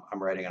people, and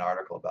I'm writing an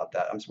article about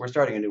that. We're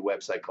starting a new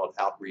website called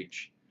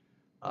Outreach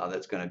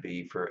that's going to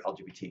be for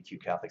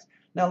LGBTQ Catholics.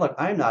 Now, look,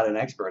 I'm not an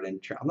expert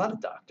I'm not a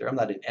doctor. I'm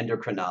not an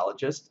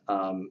endocrinologist.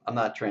 I'm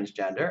not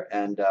transgender.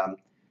 And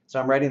so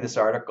I'm writing this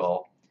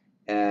article.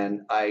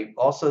 And I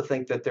also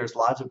think that there's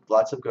lots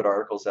of good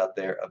articles out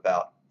there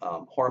about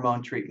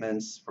hormone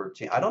treatments for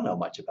I don't know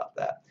much about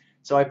that.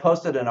 So I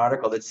posted an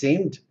article that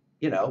seemed,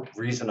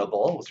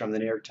 reasonable. It was from the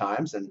New York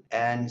Times.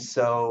 And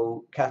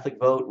so Catholic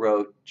Vote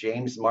wrote,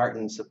 James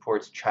Martin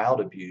supports child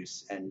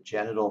abuse and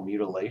genital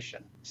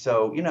mutilation.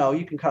 So,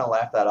 you can kind of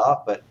laugh that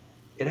off, but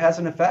it has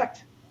an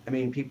effect. I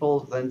mean,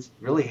 people then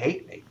really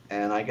hate me,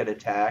 and I get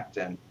attacked,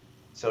 and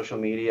social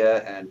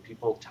media and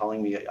people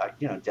telling me,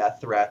 death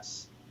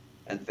threats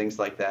and things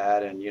like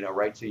that. And,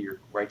 write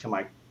to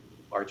my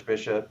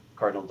Archbishop,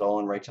 Cardinal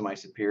Dolan, write to my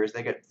superiors.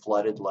 They get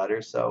flooded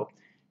letters. So,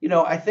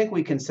 I think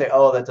we can say,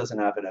 oh, that doesn't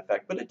have an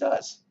effect, but it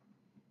does.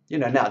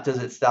 Now, does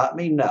it stop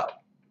me? No,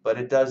 but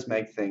it does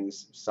make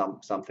things, some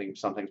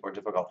things more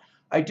difficult.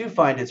 I do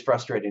find it's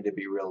frustrating to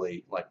be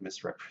really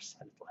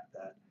misrepresented like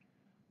that.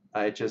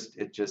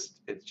 It's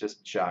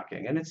just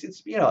shocking. And it's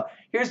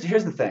here's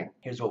the thing.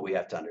 Here's what we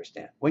have to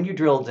understand. When you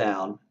drill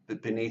down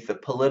beneath the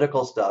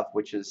political stuff,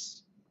 which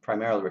is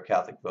primarily where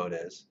Catholic Vote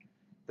is,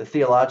 the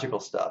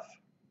theological stuff,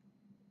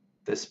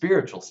 the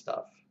spiritual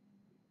stuff,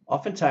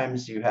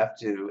 oftentimes you have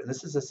to, and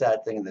this is a sad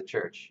thing in the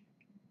church,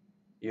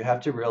 you have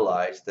to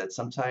realize that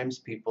sometimes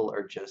people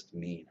are just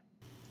mean.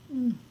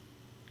 Mm.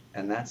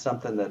 And that's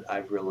something that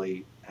I've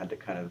really had to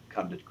kind of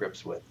come to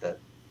grips with,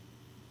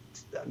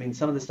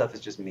 some of the stuff is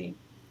just mean.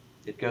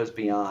 It goes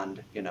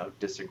beyond,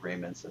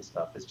 disagreements and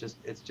stuff. It's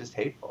just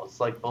hateful. It's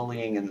like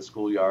bullying in the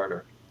schoolyard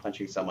or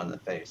punching someone in the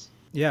face.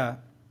 Yeah.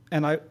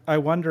 And I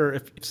wonder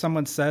if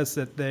someone says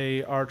that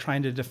they are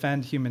trying to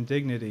defend human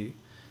dignity,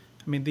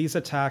 these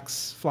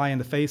attacks fly in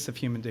the face of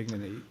human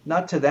dignity.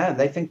 Not to them.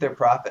 They think they're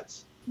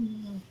prophets.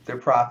 Mm-hmm. They're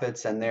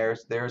prophets, and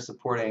they're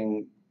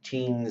supporting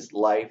teens'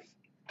 life,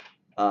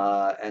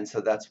 and so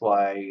that's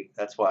why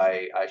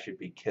I should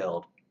be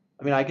killed.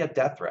 I get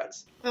death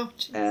threats. Oh,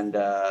 geez. And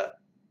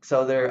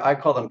so I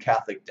call them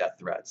Catholic death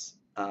threats.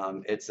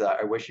 It's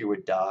I wish you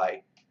would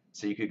die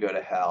so you could go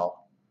to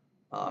hell.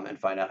 And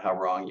find out how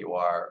wrong you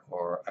are,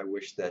 or I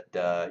wish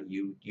that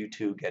you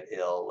too get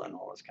ill, and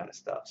all this kind of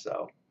stuff.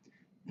 So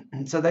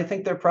they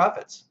think they're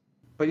prophets,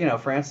 but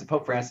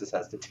Pope Francis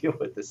has to deal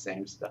with the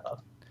same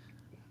stuff.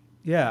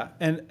 Yeah,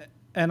 and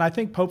I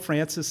think Pope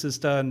Francis has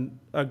done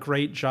a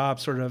great job.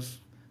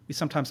 We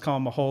sometimes call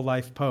him a whole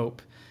life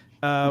pope,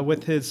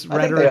 with his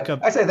rhetoric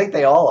I think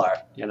they all are.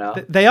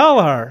 They all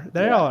are.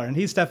 They all are, and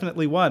he's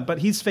definitely one. But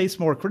he's faced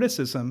more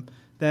criticism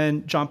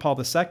than John Paul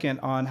II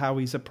on how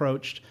he's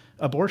approached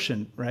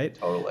abortion, right?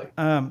 Totally.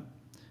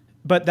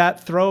 But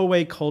that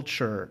throwaway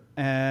culture,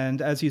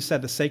 and as you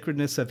said, the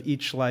sacredness of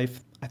each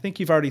life, I think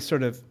you've already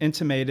sort of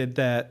intimated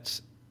that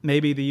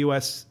maybe the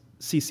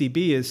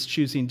USCCB is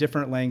choosing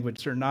different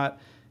language or not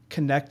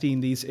connecting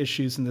these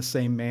issues in the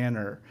same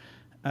manner.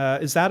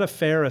 Is that a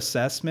fair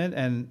assessment?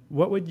 And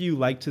what would you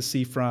like to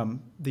see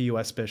from the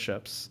U.S.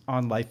 bishops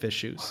on life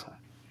issues?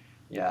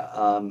 Yeah,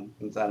 I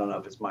don't know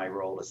if it's my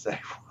role to say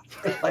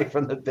like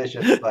from the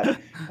bishops, but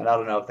and I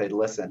don't know if they'd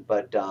listen.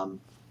 But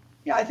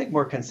yeah, I think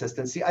more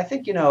consistency. I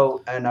think, and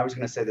I was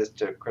going to say this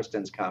to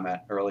Kristen's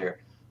comment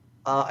earlier.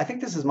 I think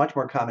this is much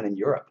more common in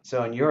Europe.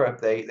 So in Europe,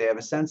 they have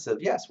a sense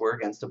of, yes, we're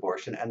against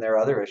abortion, and there are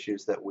other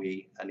issues that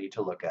we need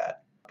to look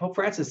at. Pope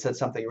Francis said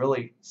something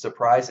really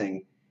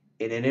surprising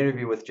in an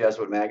interview with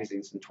Jesuit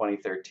magazines in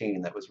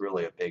 2013 that was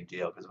really a big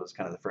deal because it was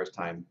kind of the first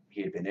time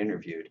he had been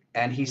interviewed.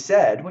 And he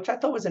said, which I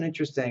thought was an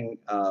interesting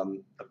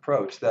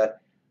approach,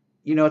 that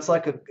it's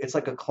like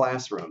a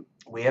classroom.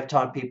 We have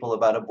taught people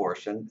about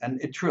abortion,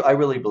 and I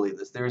really believe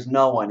this. There is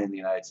no one in the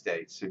United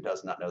States who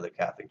does not know the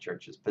Catholic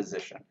Church's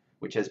position,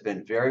 which has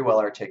been very well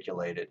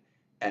articulated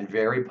and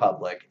very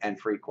public and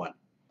frequent.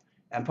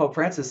 And Pope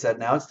Francis said,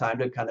 now it's time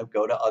to kind of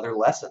go to other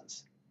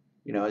lessons,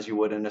 as you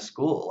would in a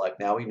school. Like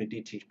now we need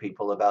to teach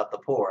people about the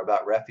poor,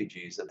 about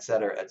refugees, et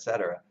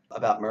cetera,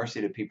 about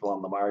mercy to people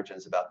on the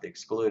margins, about the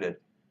excluded.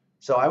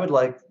 So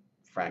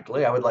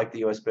frankly, I would like the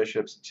U.S.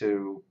 bishops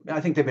to,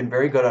 I think they've been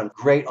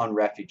great on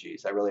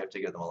refugees. I really have to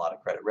give them a lot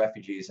of credit,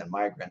 refugees and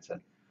migrants.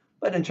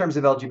 But in terms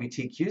of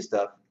LGBTQ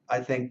stuff,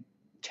 I think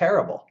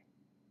terrible,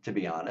 to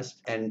be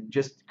honest, and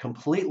just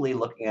completely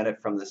looking at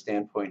it from the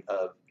standpoint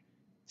of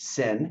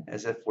sin,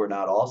 as if we're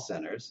not all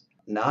sinners,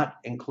 not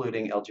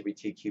including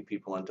LGBTQ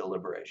people in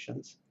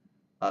deliberations.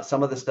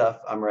 Some of the stuff,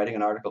 I'm writing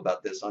an article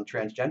about this on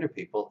transgender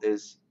people,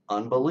 is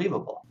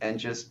unbelievable,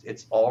 and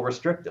it's all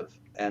restrictive,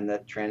 and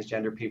that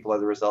transgender people are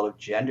the result of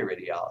gender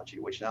ideology,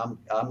 which now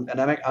I'm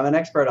an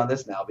expert on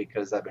this now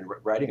because I've been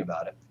writing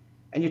about it.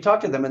 And you talk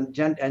to them, and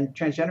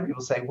transgender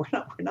people say, we're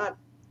not.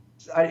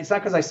 It's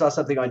not because I saw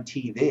something on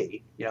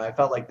TV. I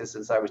felt like this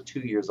since I was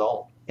 2 years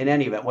old. In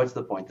any event, what's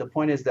the point? The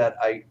point is that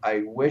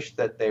I wish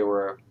that they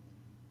were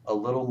a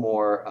little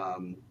more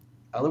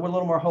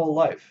whole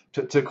life,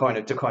 to coin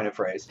a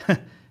phrase.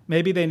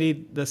 Maybe they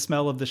need the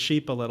smell of the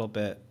sheep a little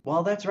bit.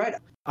 Well, that's right.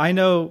 I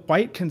know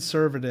white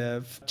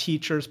conservative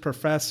teachers,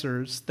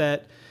 professors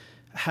that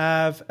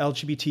have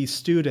LGBT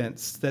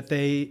students that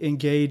they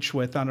engage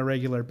with on a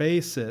regular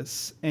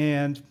basis.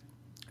 And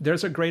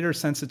there's a greater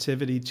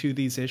sensitivity to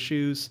these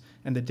issues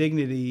and the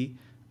dignity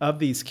of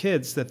these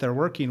kids that they're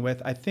working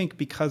with, I think,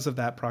 because of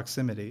that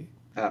proximity.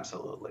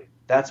 Absolutely.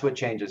 That's what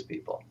changes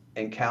people.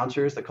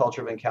 Encounters, the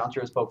culture of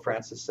encounter, as Pope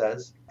Francis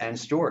says, and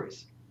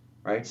stories.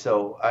 Right?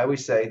 So I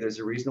always say there's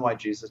a reason why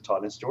Jesus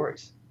taught in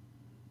stories.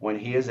 When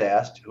he is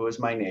asked, who is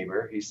my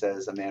neighbor? He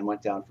says, a man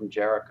went down from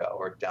Jericho,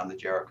 or down the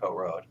Jericho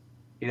road.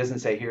 He doesn't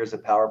say, here's a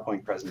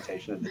PowerPoint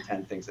presentation of the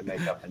 10 things that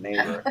make up a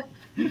neighbor.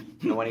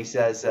 And when he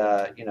says,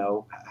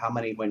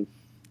 when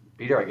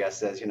Peter, I guess,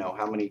 says,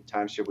 how many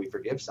times should we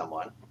forgive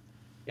someone?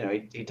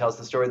 He tells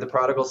the story of the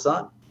prodigal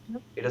son.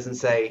 He doesn't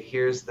say,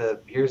 here's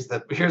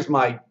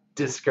my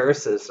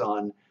discursus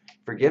on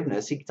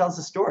forgiveness. He tells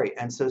a story.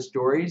 And so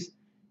stories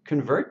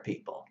convert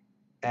people.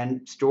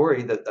 And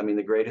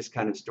the greatest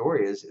kind of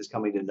story is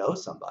coming to know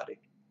somebody.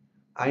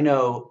 I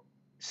know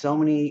so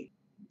many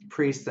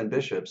priests and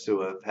bishops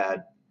who have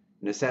had,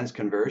 in a sense,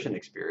 conversion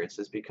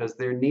experiences because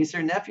their niece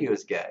or nephew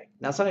is gay.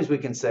 Now, sometimes we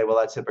can say, well,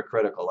 that's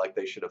hypocritical, like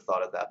they should have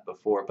thought of that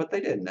before, but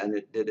they didn't.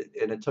 And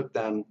it took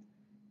them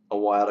a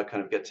while to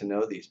kind of get to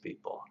know these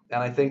people.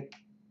 And I think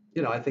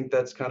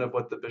that's kind of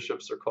what the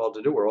bishops are called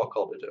to do. We're all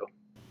called to do.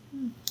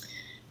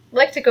 I'd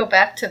like to go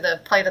back to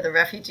the plight of the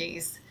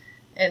refugees.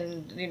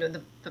 And,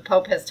 the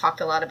Pope has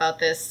talked a lot about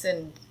this,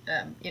 and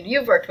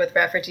you've worked with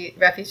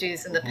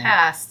refugees in the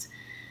past.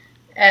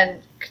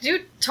 And could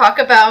you talk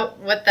about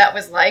what that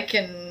was like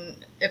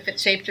and if it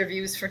shaped your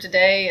views for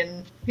today?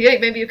 And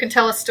maybe you can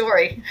tell a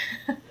story.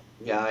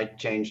 Yeah, I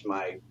changed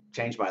my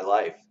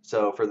life.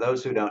 So for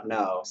those who don't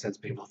know, since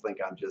people think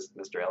I'm just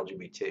Mr.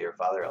 LGBT or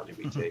Father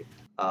LGBT,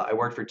 I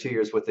worked for 2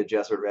 years with the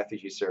Jesuit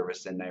Refugee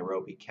Service in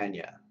Nairobi,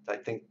 Kenya. I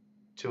think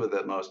two of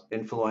the most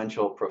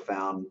influential,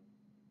 profound,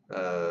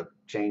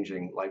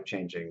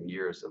 life-changing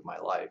years of my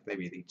life,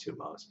 maybe the two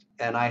most.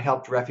 And I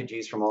helped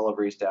refugees from all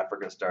over East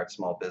Africa start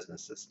small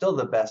businesses. Still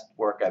the best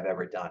work I've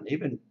ever done,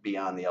 even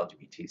beyond the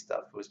LGBT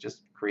stuff. It was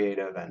just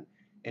creative and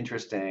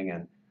interesting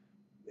and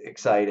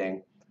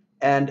exciting.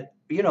 And,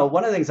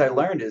 one of the things I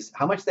learned is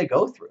how much they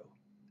go through.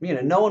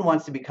 No one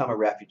wants to become a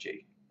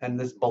refugee. And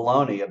this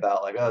baloney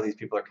about these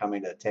people are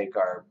coming to take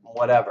our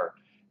whatever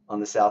on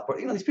the south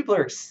border. These people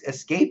are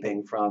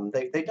escaping from,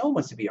 they don't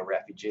want to be a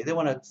refugee. They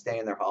want to stay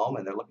in their home,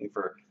 and they're looking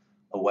for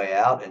a way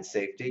out and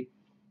safety.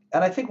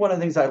 And I think one of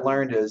the things I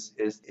learned is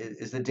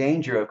the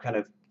danger of kind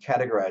of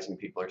categorizing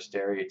people or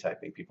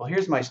stereotyping people.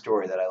 Here's my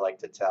story that I like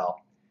to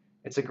tell.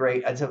 It's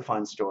a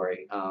fun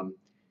story.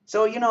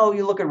 So,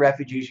 you look at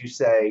refugees, you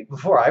say,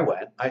 before I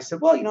went, I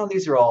said, well,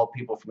 these are all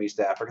people from East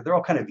Africa. They're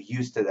all kind of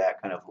used to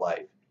that kind of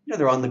life.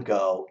 They're on the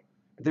go.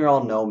 They're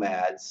all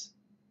nomads.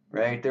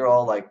 right? They're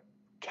all like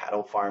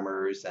cattle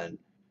farmers. And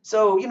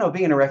so,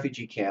 being in a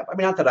refugee camp, I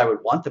mean, not that I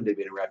would want them to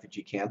be in a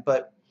refugee camp,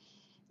 but,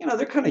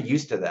 they're kind of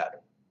used to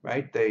that,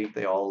 right?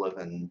 They all live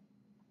in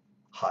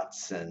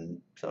huts,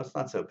 and so it's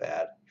not so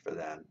bad for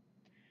them.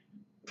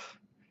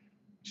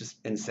 Just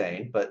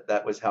insane, but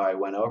that was how I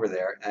went over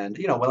there and,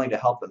 willing to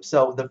help them.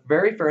 So the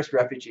very first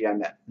refugee I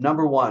met,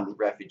 number one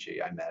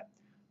refugee I met,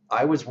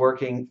 I was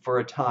working for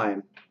a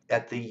time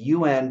at the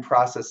UN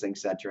Processing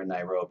Center in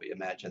Nairobi.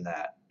 Imagine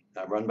that,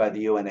 run by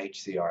the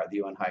UNHCR, the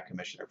UN High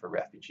Commissioner for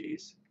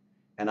Refugees.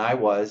 And I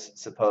was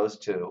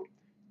supposed to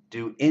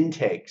do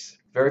intakes.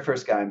 Very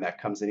first guy I met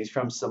comes in. He's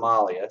from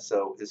Somalia.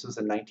 So this was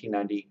in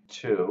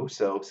 1992.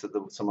 So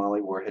the Somali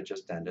war had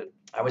just ended.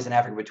 I was in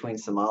Africa between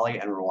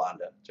Somalia and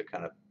Rwanda, to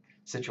kind of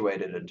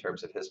situated in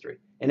terms of history.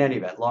 In any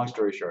event, long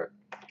story short,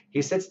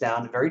 he sits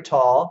down, very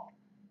tall,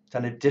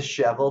 kind of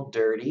disheveled,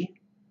 dirty,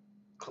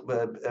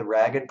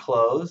 ragged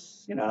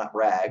clothes, not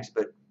rags,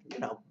 but,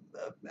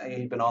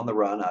 he'd been on the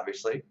run,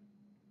 obviously.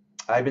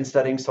 I'd been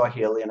studying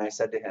Swahili, and I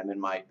said to him in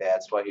my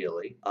bad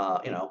Swahili,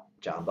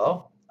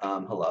 Jambo,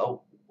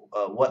 hello,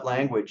 what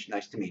language,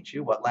 nice to meet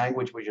you, what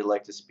language would you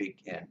like to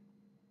speak in?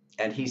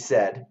 And he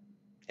said,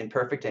 in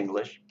perfect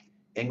English,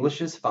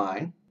 English is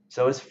fine,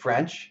 so is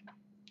French,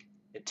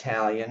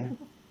 Italian,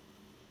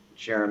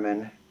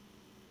 German,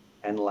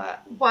 and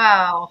Latin.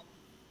 Wow.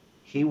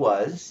 He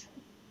was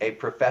a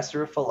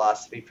professor of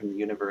philosophy from the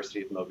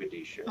University of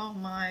Mogadishu. Oh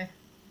my.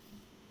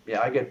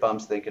 Yeah, I get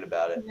bumps thinking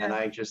about it. Yeah. And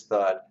I just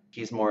thought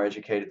he's more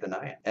educated than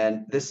I am.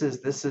 And this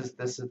is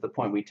the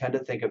point. We tend to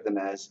think of them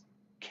as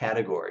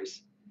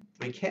categories.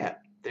 We can't.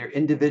 They're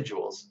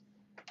individuals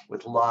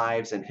with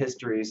lives and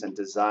histories and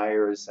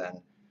desires and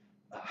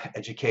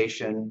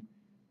education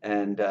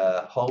and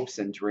hopes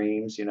and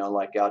dreams,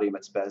 like Gaudium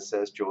et Spes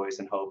says, joys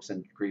and hopes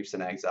and griefs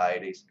and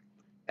anxieties.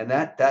 And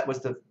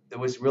it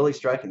was really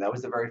striking. That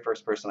was the very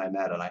first person I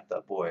met, and I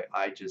thought, boy,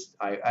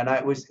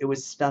 it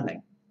was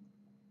stunning.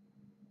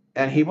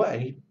 And he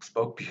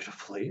spoke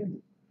beautifully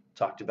and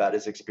talked about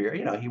his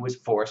experience. He was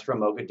forced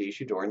from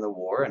Mogadishu during the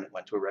war and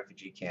went to a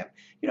refugee camp.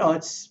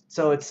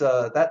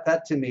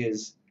 That to me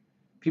is,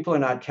 people are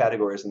not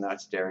categories and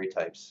not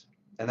stereotypes.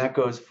 And that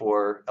goes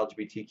for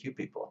LGBTQ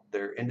people.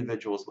 They're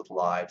individuals with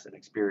lives and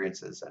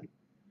experiences, and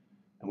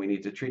we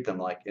need to treat them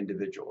like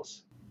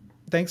individuals.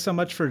 Thanks so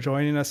much for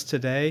joining us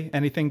today.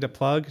 Anything to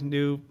plug?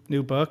 New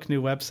book,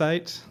 new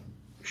website?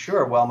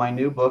 Sure. Well, my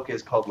new book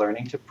is called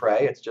Learning to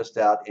Pray. It's just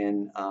out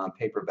in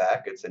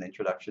paperback. It's an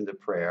introduction to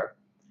prayer.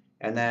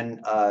 And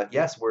then,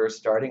 yes, we're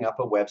starting up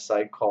a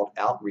website called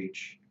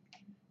Outreach.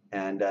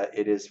 And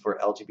it is for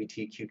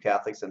LGBTQ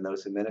Catholics and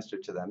those who minister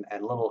to them.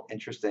 And a little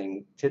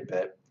interesting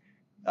tidbit,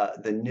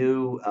 the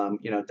new,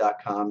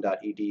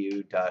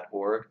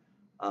 .com.edu.org.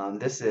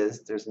 This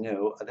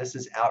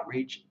is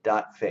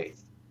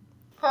outreach.faith.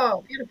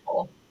 Oh,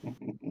 beautiful.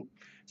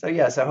 So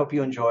yes, I hope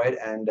you enjoyed,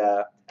 and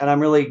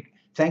I'm really,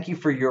 thank you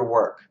for your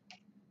work.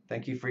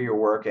 Thank you for your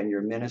work and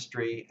your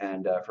ministry,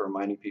 and for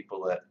reminding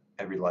people that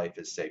every life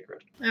is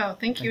sacred. Oh,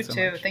 thank you Thanks so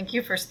too. much. Thank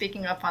you for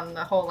speaking up on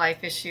the whole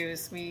life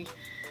issues. We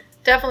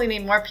definitely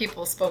need more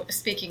people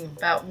speaking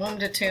about womb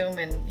to tomb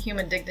and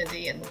human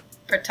dignity and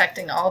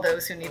protecting all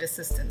those who need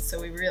assistance.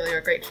 So we really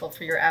are grateful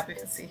for your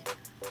advocacy.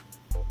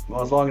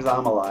 Well, as long as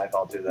I'm alive,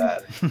 I'll do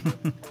that.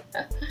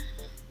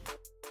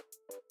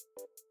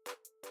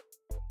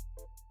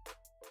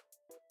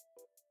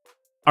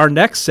 Our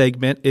next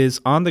segment is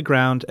On the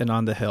Ground and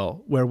on the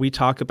Hill, where we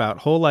talk about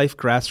whole life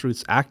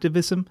grassroots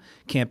activism,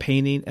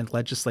 campaigning, and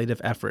legislative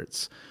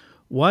efforts.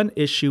 One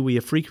issue we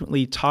have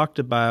frequently talked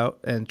about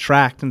and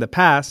tracked in the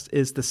past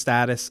is the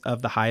status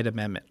of the Hyde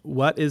Amendment.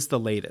 What is the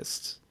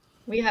latest?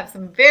 We have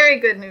some very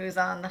good news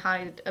on the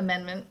Hyde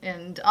Amendment,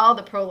 and all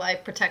the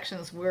pro-life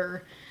protections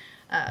were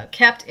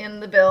kept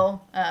in the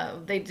bill.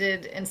 They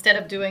did, instead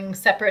of doing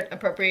separate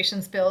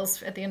appropriations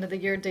bills at the end of the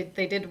year,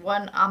 they did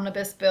one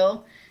omnibus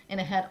bill, and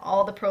it had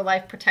all the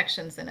pro-life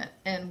protections in it.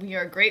 And we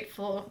are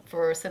grateful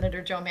for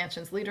Senator Joe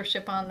Manchin's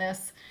leadership on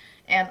this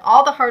and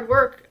all the hard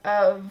work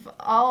of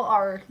all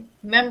our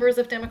members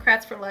of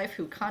Democrats for Life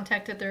who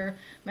contacted their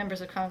members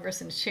of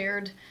Congress and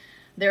shared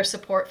their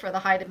support for the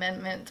Hyde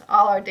Amendment,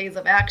 all our days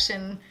of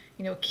action,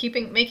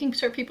 making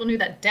sure people knew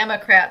that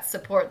Democrats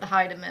support the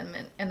Hyde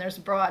Amendment and there's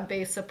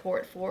broad-based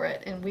support for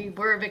it. And we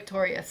were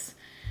victorious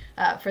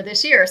for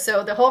this year.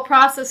 So the whole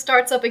process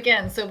starts up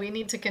again. So we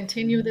need to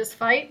continue this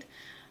fight.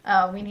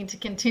 We need to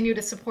continue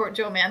to support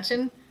Joe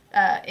Manchin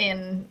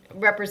in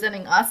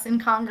representing us in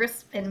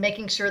Congress and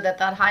making sure that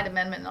Hyde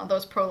Amendment and all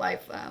those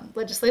pro-life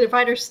legislative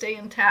fighters stay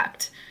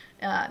intact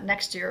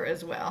next year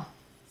as well.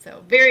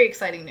 So very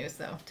exciting news,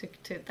 though,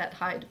 to that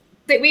Hyde.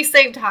 We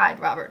saved Hyde,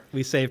 Robert.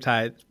 We saved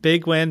Hyde.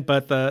 Big win,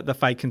 but the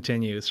fight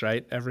continues,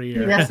 right? Every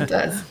year. Yes, it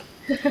does.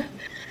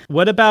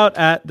 What about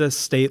at the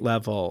state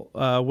level?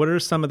 What are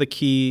some of the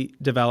key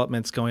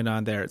developments going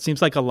on there? It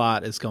seems like a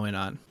lot is going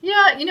on.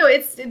 Yeah,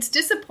 it's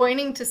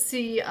disappointing to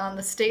see on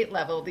the state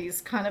level these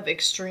kind of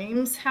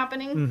extremes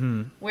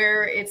happening,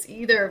 where it's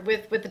either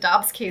with the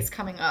Dobbs case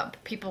coming up,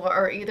 people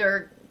are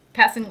either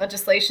passing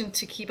legislation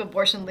to keep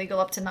abortion legal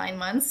up to 9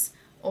 months,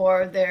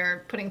 or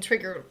they're putting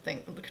trigger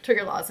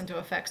laws into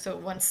effect. So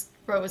once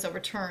Roe is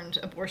overturned,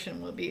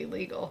 abortion will be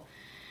illegal.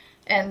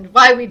 And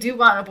why we do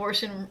want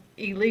abortion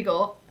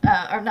illegal,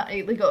 or not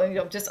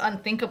illegal, just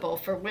unthinkable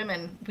for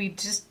women, we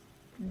just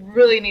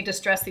really need to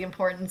stress the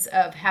importance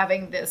of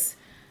having this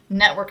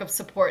network of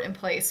support in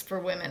place for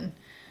women.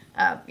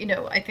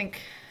 I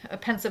think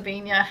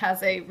Pennsylvania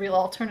has a real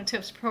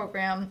alternatives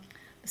program.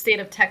 The state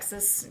of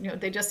Texas,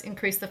 they just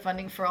increased the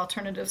funding for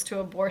alternatives to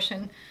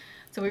abortion.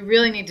 So we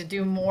really need to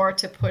do more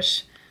to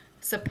push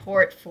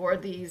support for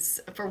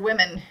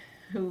women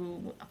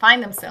who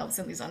find themselves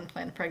in these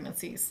unplanned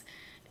pregnancies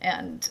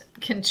and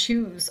can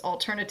choose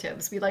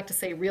alternatives. We like to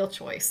say real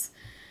choice.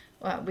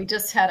 We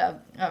just had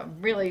a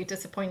really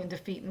disappointing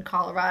defeat in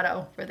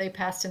Colorado where they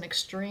passed an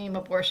extreme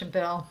abortion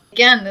bill.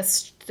 Again,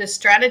 this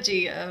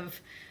strategy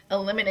of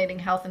eliminating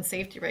health and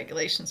safety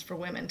regulations for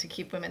women to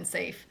keep women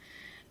safe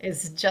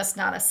is just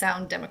not a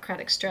sound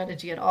democratic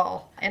strategy at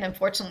all. And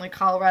unfortunately,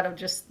 Colorado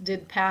just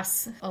did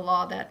pass a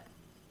law that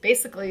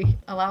basically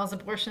allows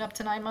abortion up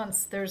to 9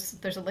 months. There's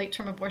a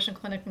late-term abortion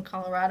clinic in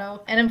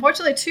Colorado. And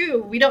unfortunately,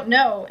 too, we don't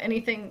know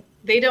anything.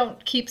 They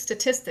don't keep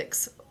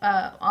statistics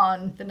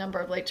on the number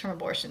of late-term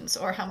abortions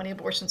or how many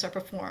abortions are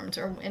performed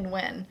and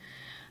when,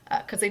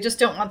 because they just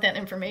don't want that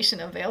information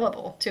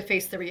available to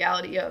face the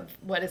reality of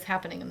what is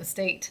happening in the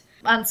state.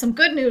 On some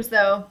good news,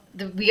 though,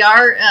 we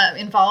are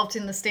involved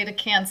in the state of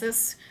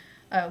Kansas.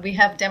 We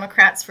have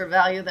Democrats for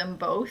Value Them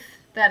Both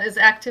that is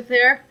active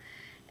there.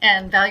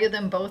 And Value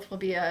Them Both will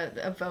be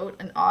a vote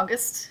in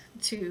August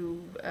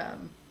to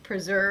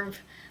preserve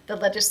the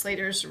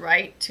legislators'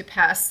 right to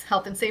pass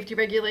health and safety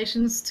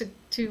regulations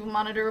to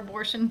monitor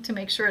abortion, to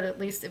make sure that at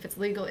least if it's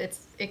legal,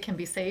 it can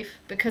be safe.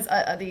 Because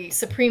the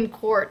Supreme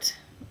Court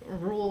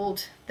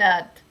ruled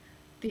that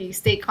the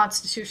state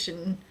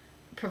constitution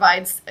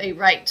provides a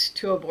right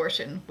to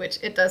abortion, which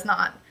it does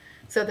not.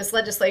 So this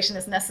legislation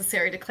is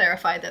necessary to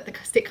clarify that the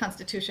state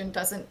constitution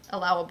doesn't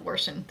allow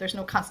abortion. There's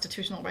no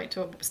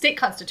state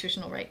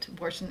constitutional right to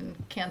abortion in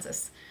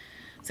Kansas.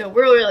 So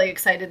we're really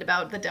excited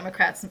about the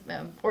Democrats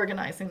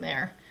organizing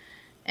there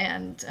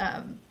and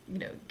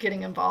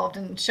getting involved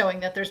and showing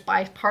that there's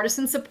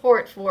bipartisan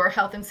support for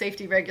health and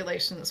safety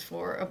regulations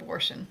for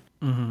abortion.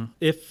 Mm-hmm.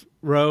 If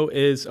Roe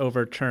is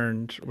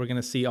overturned, we're going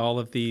to see all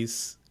of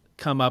these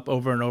come up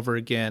over and over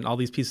again, all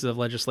these pieces of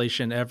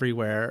legislation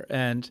everywhere,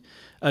 and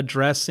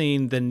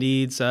addressing the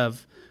needs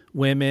of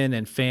women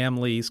and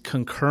families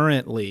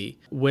concurrently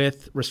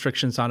with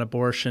restrictions on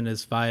abortion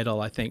is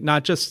vital, I think.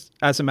 Not just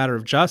as a matter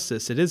of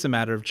justice, it is a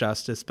matter of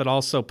justice, but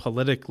also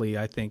politically,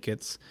 I think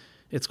it's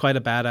quite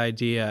a bad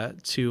idea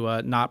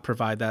to not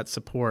provide that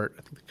support.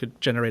 I think it could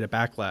generate a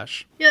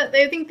backlash. Yeah,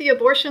 I think the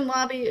abortion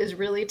lobby is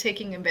really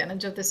taking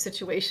advantage of this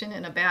situation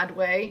in a bad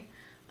way,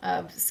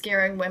 of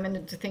scaring women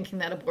into thinking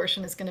that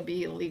abortion is going to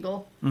be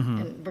illegal. Mm-hmm.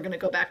 And we're going to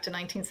go back to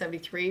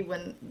 1973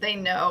 when they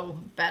know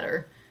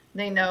better.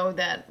 They know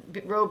that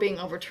Roe being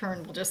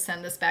overturned will just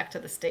send this back to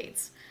the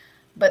states.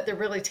 But they're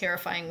really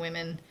terrifying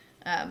women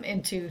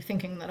into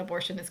thinking that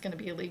abortion is going to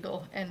be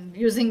illegal and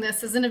using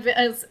this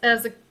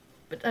as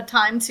a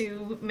time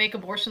to make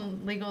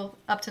abortion legal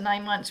up to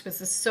 9 months, because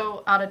it's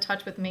so out of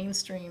touch with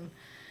mainstream.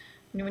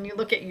 When you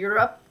look at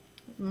Europe,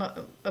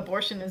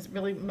 abortion is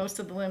really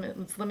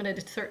it's limited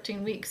to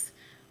 13 weeks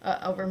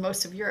over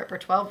most of Europe, or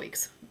 12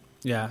 weeks.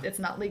 Yeah. It's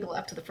not legal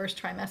after the first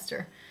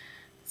trimester.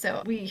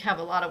 So we have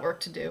a lot of work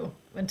to do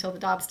until the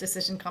Dobbs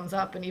decision comes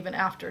up, and even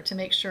after, to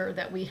make sure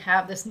that we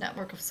have this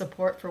network of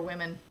support for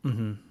women.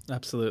 Mm-hmm.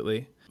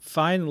 Absolutely.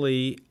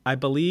 Finally, I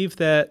believe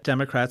that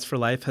Democrats for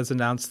Life has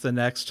announced the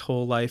next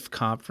Whole Life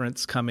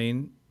Conference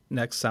coming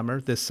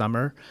this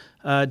summer.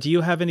 Do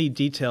you have any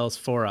details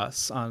for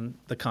us on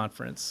the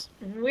conference?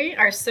 We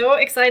are so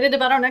excited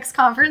about our next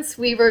conference.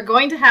 We were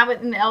going to have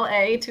it in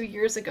LA 2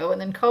 years ago, and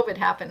then COVID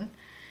happened.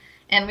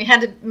 And we had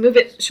to move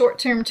it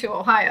short-term to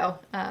Ohio.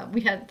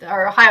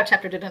 Our Ohio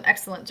chapter did an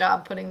excellent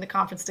job putting the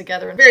conference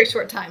together in a very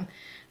short time.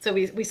 So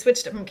we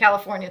switched it from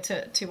California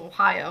to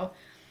Ohio.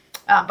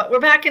 But we're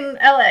back in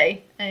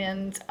LA,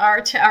 and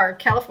our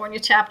California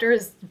chapter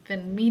has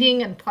been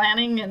meeting and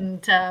planning,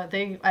 and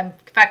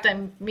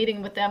I'm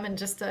meeting with them in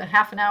just a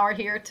half an hour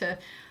here to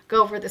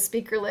go over the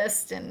speaker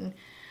list, and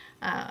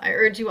I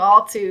urge you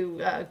all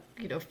to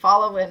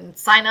follow and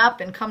sign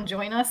up and come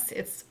join us.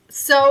 It's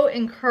so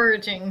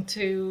encouraging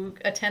to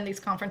attend these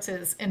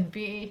conferences and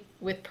be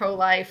with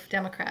pro-life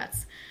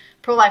Democrats,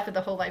 pro-life with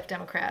the whole life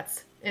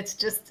Democrats. It's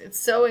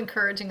so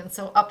encouraging and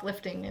so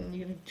uplifting,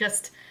 and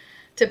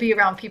to be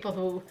around people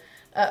who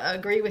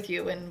agree with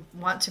you and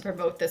want to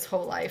promote this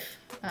whole life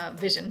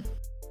vision.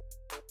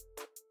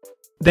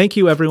 Thank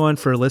you, everyone,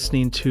 for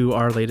listening to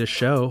our latest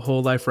show.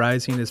 Whole Life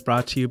Rising is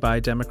brought to you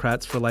by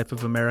Democrats for Life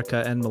of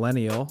America and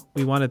Millennial.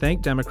 We want to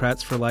thank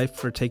Democrats for Life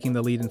for taking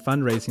the lead in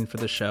fundraising for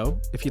the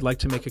show. If you'd like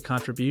to make a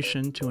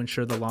contribution to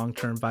ensure the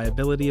long-term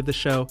viability of the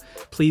show,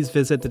 please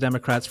visit the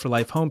Democrats for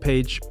Life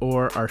homepage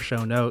or our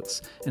show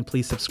notes. And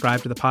please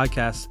subscribe to the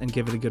podcast and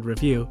give it a good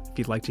review if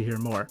you'd like to hear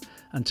more.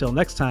 Until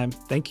next time,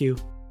 thank you.